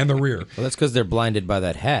head and the rear. Well, that's because they're blinded by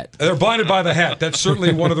that hat. They're blinded by the hat. That's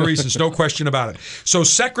certainly one of the reasons, no question about it. So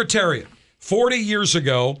Secretariat, 40 years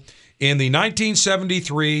ago, in the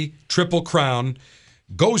 1973 Triple Crown,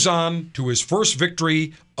 goes on to his first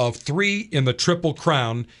victory of 3 in the Triple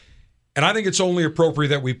Crown. And I think it's only appropriate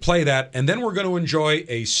that we play that. And then we're going to enjoy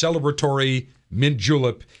a celebratory mint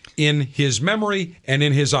julep in his memory and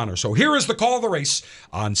in his honor. So here is the call of the race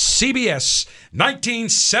on CBS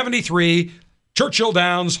 1973, Churchill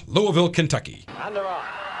Downs, Louisville, Kentucky. And they're on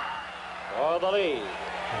for the lead.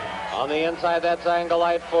 On the inside, that's Angle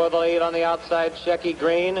Light for the lead. On the outside, Shecky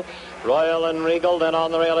Green, Royal and Regal. Then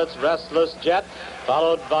on the rail, it's Restless Jet,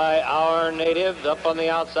 followed by Our Native. Up on the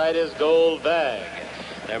outside is Gold Bag.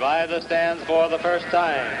 They're by the stands for the first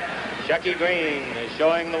time. Shecky Green is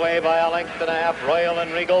showing the way by a length and a half. Royal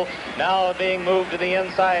and Regal now being moved to the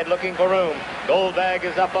inside, looking for room. Gold Bag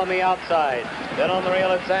is up on the outside. Then on the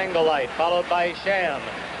rail, it's Angle Light, followed by Sham,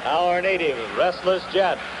 Our Native, Restless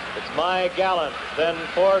Jet. It's My Gallant, then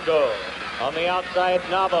Forgo. On the outside,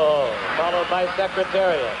 Navajo, followed by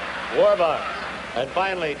Secretariat, Warbucks, and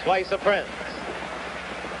finally, Twice a Prince.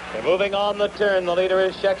 They're moving on the turn. The leader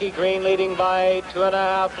is Shecky Green, leading by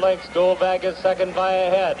 2.5 lengths. Goldbag is second by a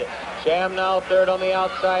head. Sham now third on the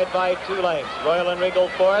outside by 2 lengths. Royal and Regal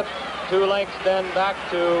fourth. 2 lengths then back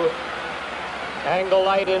to Angle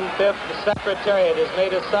Light in fifth. The Secretariat has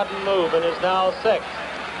made a sudden move and is now sixth.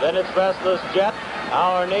 Then it's Restless Jet,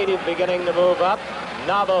 Our Native beginning to move up.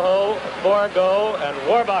 Navajo, Forgo, and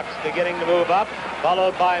Warbucks beginning to move up,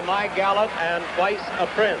 followed by My Gallant and Twice a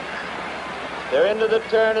Prince. They're into the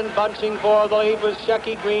turn and bunching for the lead with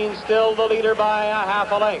Shecky Green, still the leader by a half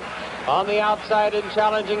a length. On the outside and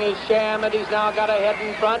challenging is Sham, and he's now got a head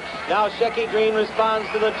in front. Now Shecky Green responds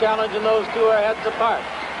to the challenge, and those two are heads apart.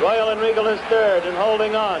 Royal and Regal is third and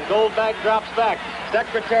holding on. Goldbag drops back.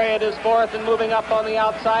 Secretariat is fourth and moving up on the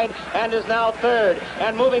outside and is now third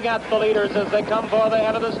and moving at the leaders as they come for the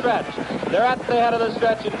head of the stretch. They're at the head of the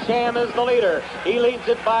stretch and Sham is the leader. He leads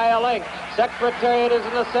it by a length. Secretariat is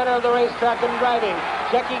in the center of the racetrack and driving.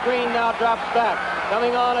 Shecky Green now drops back.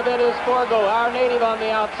 Coming on a bit is Forgo, Our Native on the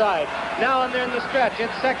outside. Now and they're in the stretch.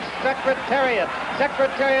 It's Secretariat.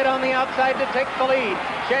 Secretariat on the outside to take the lead.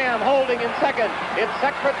 Sham holding in second. It's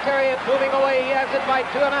Secretariat moving away. He has it by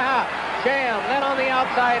 2.5. Sham, then on the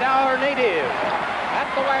outside, Our Native. At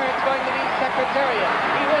the wire, it's going to be Secretariat.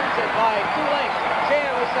 He wins it by 2 lengths.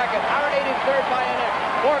 Sham is second. Our Native third by a neck.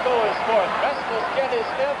 Forgo is fourth. Restless Jet is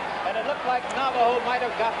fifth. And it looked like Navajo might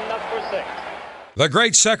have gotten up for sixth. The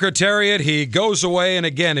great Secretariat, he goes away, and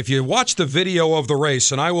again, if you watch the video of the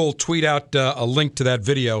race, and I will tweet out a link to that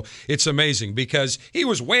video, it's amazing because he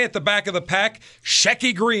was way at the back of the pack.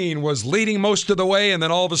 Shecky Green was leading most of the way, and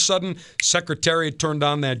then all of a sudden, Secretariat turned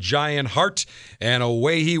on that giant heart, and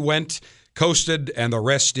away he went, coasted, and the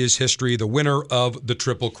rest is history. The winner of the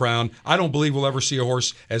Triple Crown. I don't believe we'll ever see a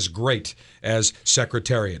horse as great as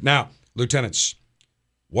Secretariat. Now, lieutenants,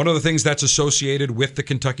 one of the things that's associated with the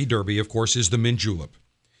Kentucky Derby, of course, is the mint julep.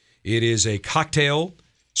 It is a cocktail,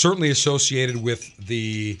 certainly associated with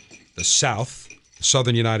the South, the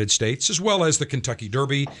southern United States, as well as the Kentucky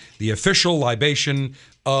Derby, the official libation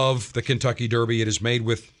of the Kentucky Derby. It is made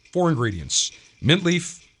with 4 ingredients: mint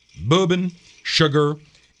leaf, bourbon, sugar,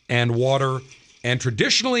 and water. And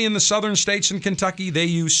traditionally in the southern states in Kentucky, they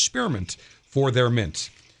use spearmint for their mint.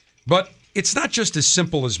 But it's not just as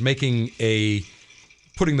simple as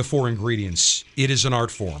putting the 4 ingredients. It is an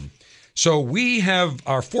art form. So we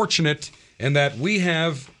are fortunate in that we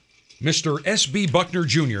have Mr. S.B. Buckner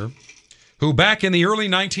Jr., who back in the early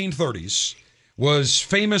 1930s was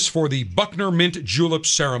famous for the Buckner Mint Julep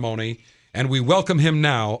ceremony, and we welcome him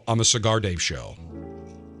now on the Cigar Dave Show.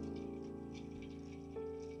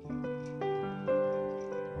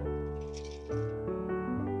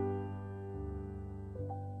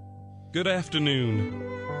 Good afternoon.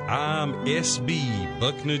 I'm S.B.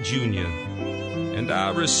 Buckner Jr., and I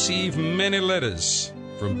receive many letters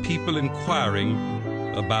from people inquiring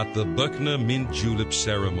about the Buckner Mint Julep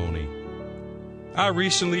ceremony. I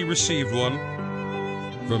recently received one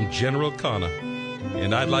from General Connor,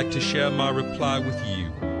 and I'd like to share my reply with you.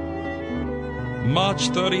 March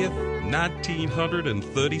 30th,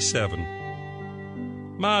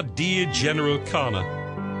 1937. My dear General Connor,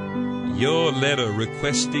 your letter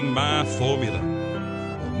requesting my formula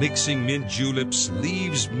for mixing mint juleps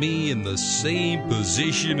leaves me in the same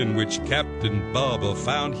position in which Captain Barber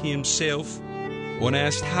found himself when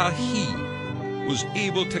asked how he was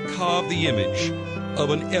able to carve the image of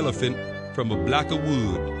an elephant from a block of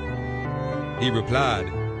wood. He replied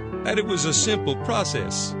that it was a simple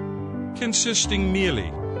process, consisting merely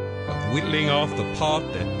of whittling off the part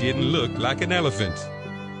that didn't look like an elephant.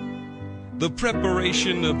 The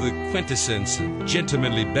preparation of the quintessence of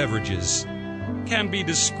gentlemanly beverages can be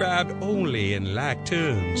described only in like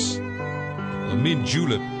terms. A mint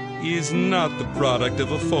julep is not the product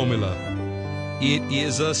of a formula. It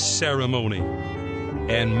is a ceremony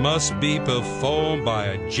and must be performed by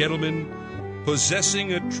a gentleman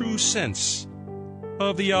possessing a true sense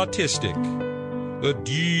of the artistic, a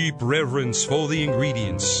deep reverence for the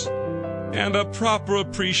ingredients, and a proper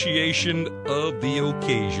appreciation of the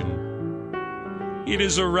occasion. It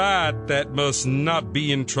is a rite that must not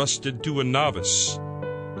be entrusted to a novice,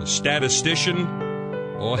 a statistician,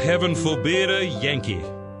 or heaven forbid a Yankee.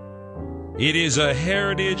 It is a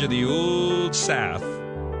heritage of the Old South,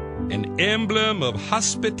 an emblem of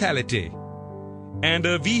hospitality, and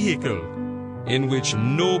a vehicle in which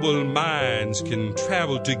noble minds can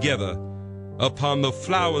travel together upon the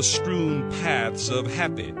flower-strewn paths of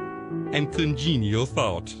happy and congenial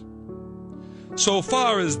thought. So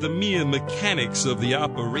far as the mere mechanics of the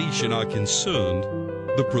operation are concerned,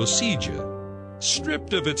 the procedure,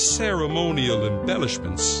 stripped of its ceremonial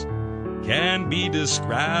embellishments, can be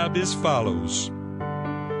described as follows.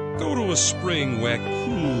 Go to a spring where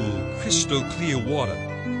cool, crystal-clear water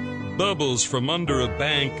bubbles from under a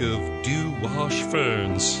bank of dew-washed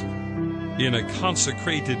ferns. In a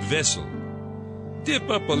consecrated vessel, dip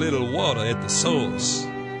up a little water at the source.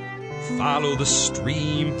 Follow the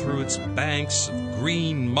stream through its banks of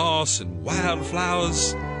green moss and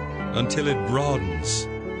wildflowers until it broadens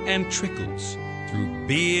and trickles through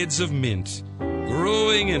beds of mint,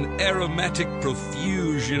 growing in aromatic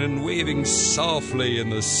profusion and waving softly in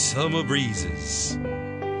the summer breezes.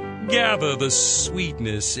 Gather the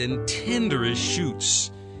sweetness and tenderest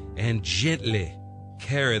shoots and gently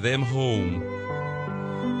carry them home.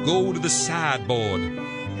 Go to the sideboard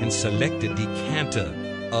and select a decanter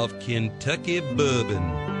of Kentucky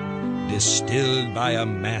bourbon, distilled by a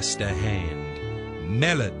master hand,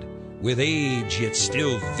 mellowed with age yet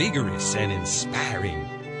still vigorous and inspiring.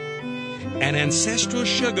 An ancestral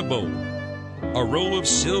sugar bowl, a row of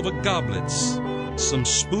silver goblets, some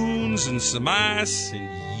spoons and some ice, and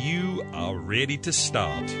you are ready to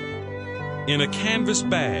start. In a canvas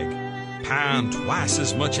bag, pound twice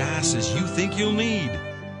as much ice as you think you'll need.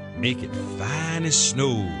 Make it fine as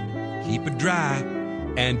snow, keep it dry,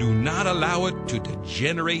 and do not allow it to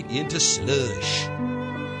degenerate into slush.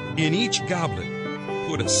 In each goblet,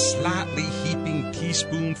 put a slightly heaping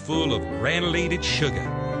teaspoonful of granulated sugar.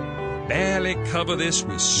 Barely cover this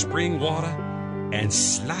with spring water and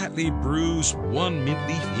slightly bruise one mint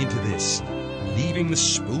leaf into this, leaving the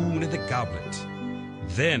spoon in the goblet.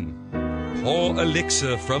 Then pour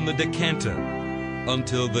elixir from the decanter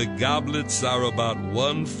until the goblets are about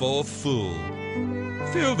 1/4 full.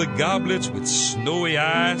 Fill the goblets with snowy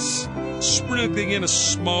ice, sprinkling in a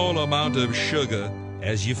small amount of sugar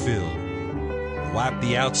as you fill. Wipe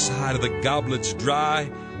the outside of the goblets dry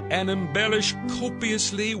and embellish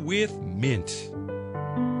copiously with mint.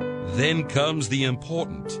 Then comes the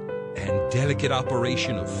important and delicate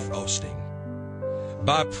operation of frosting.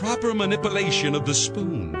 By proper manipulation of the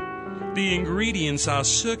spoon, the ingredients are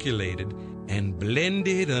circulated and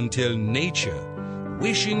blended until nature,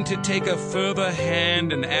 wishing to take a further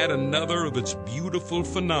hand and add another of its beautiful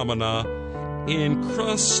phenomena,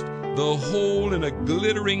 encrust the whole in a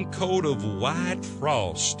glittering coat of white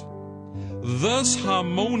frost. Thus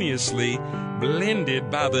harmoniously blended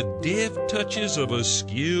by the deft touches of a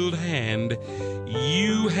skilled hand,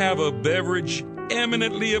 you have a beverage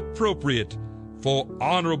eminently appropriate for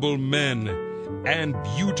honorable men and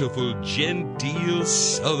beautiful, genteel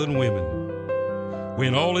southern women.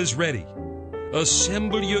 When all is ready,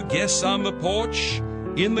 assemble your guests on the porch,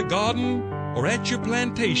 in the garden, or at your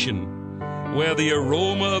plantation, where the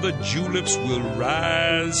aroma of the juleps will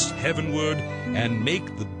rise heavenward and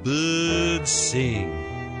make the birds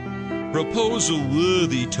sing. Propose a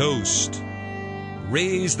worthy toast.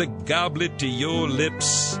 Raise the goblet to your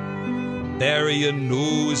lips. Bury your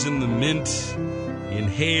nose in the mint.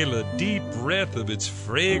 Inhale a deep breath of its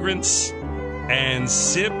fragrance and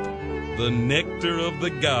sip the nectar of the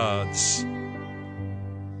gods.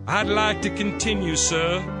 I'd like to continue,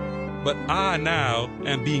 sir, but I now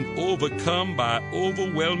am being overcome by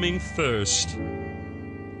overwhelming thirst.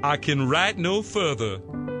 I can write no further.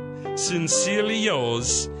 Sincerely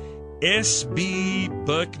yours, S.B.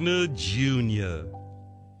 Buckner, Jr.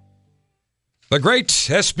 The great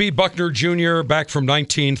S.B. Buckner Jr., back from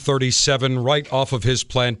 1937, right off of his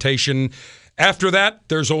plantation. After that,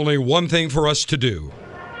 there's only one thing for us to do.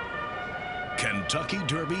 Kentucky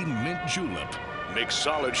Derby Mint Julep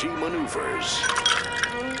Mixology Maneuvers.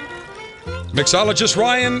 Mixologist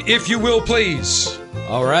Ryan, if you will, please.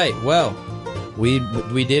 All right. Well, we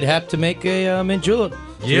did have to make a mint julep.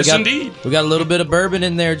 So Yes, indeed. We got a little bit of bourbon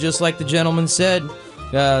in there, just like the gentleman said.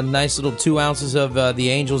 Nice little 2 ounces of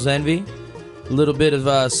the Angel's Envy. A little bit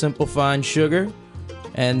of simple fine sugar.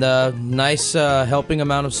 And nice helping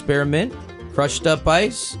amount of spearmint. Crushed up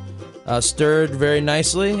ice. Stirred very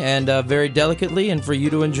nicely and very delicately, and for you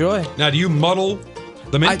to enjoy. Now, do you muddle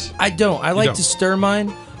the mint? I don't. I like don't. to stir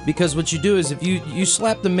mine, because what you do is if you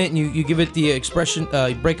slap the mint and you give it the expression,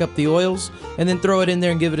 you break up the oils, and then throw it in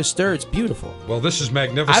there and give it a stir. It's beautiful. Well, this is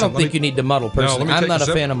magnificent. I don't think you need to muddle, personally. I'm not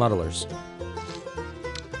a fan of muddlers.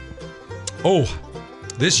 Oh,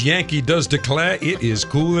 this Yankee does declare it is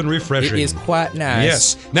cool and refreshing. It is quite nice.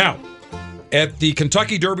 Yes. Now, at the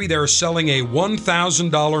Kentucky Derby, they're selling a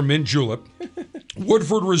 $1,000 mint julep.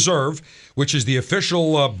 Woodford Reserve, which is the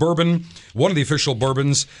official bourbon, one of the official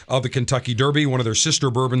bourbons of the Kentucky Derby. One of their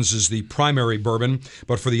sister bourbons is the primary bourbon.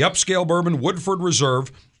 But for the upscale bourbon, Woodford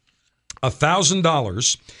Reserve,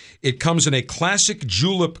 $1,000. It comes in a classic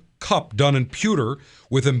julep cup done in pewter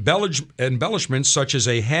with embellishments such as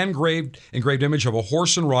a engraved image of a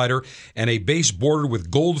horse and rider and a base bordered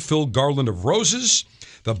with gold-filled garland of roses.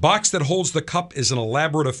 The box that holds the cup is an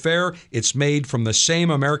elaborate affair. It's made from the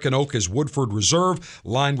same American oak as Woodford Reserve,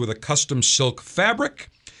 lined with a custom silk fabric.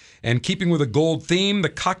 And keeping with a gold theme, the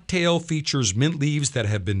cocktail features mint leaves that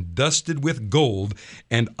have been dusted with gold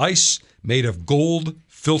and ice made of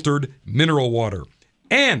gold-filtered mineral water.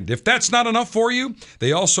 And if that's not enough for you,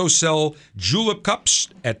 they also sell julep cups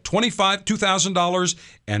at $2,000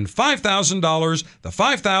 and $5,000. The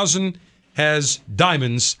 $5,000 has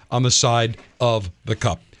diamonds on the side of the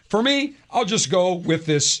cup. For me, I'll just go with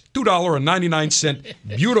this $2.99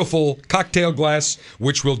 beautiful cocktail glass,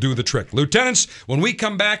 which will do the trick. Lieutenants, when we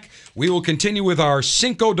come back, we will continue with our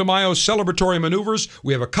Cinco de Mayo celebratory maneuvers.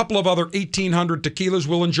 We have a couple of other 1,800 tequilas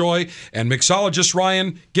we'll enjoy. And mixologist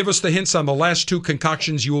Ryan, give us the hints on the last 2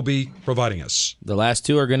 concoctions you will be providing us. The last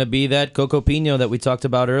 2 are going to be that Coco Pino that we talked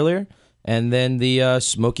about earlier, and then the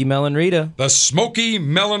Smoky Melon Rita. The Smoky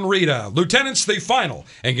Melon Rita. Lieutenants, the final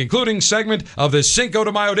and concluding segment of this Cinco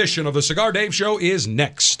de Mayo edition of the Cigar Dave Show is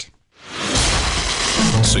next.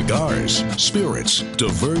 Cigars, spirits,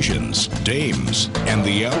 diversions, dames, and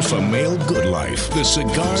the alpha male good life. The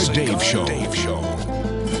Cigar Dave Show.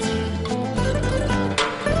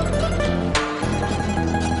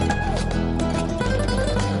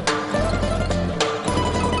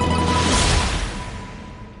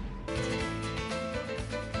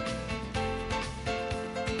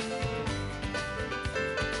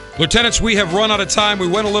 Lieutenants, we have run out of time. We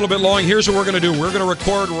went a little bit long. Here's what we're going to do. We're going to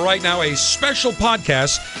record right now a special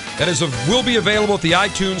podcast that will be available at the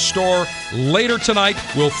iTunes store later tonight.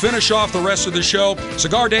 We'll finish off the rest of the show.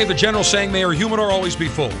 Cigar Dave, the General, saying, may your humidor always be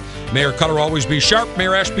full. May your cutter always be sharp. May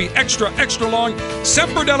your ash be extra, extra long.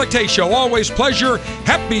 Semper Delectatio, always pleasure.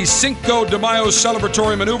 Happy Cinco de Mayo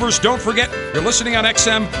celebratory maneuvers. Don't forget, you're listening on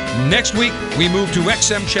XM. Next week, we move to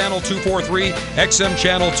XM Channel 243, XM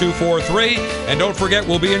Channel 243. And don't forget,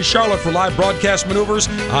 we'll be in Charlotte for live broadcast maneuvers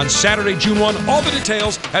on Saturday, June 1. All the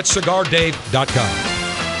details at CigarDave.com.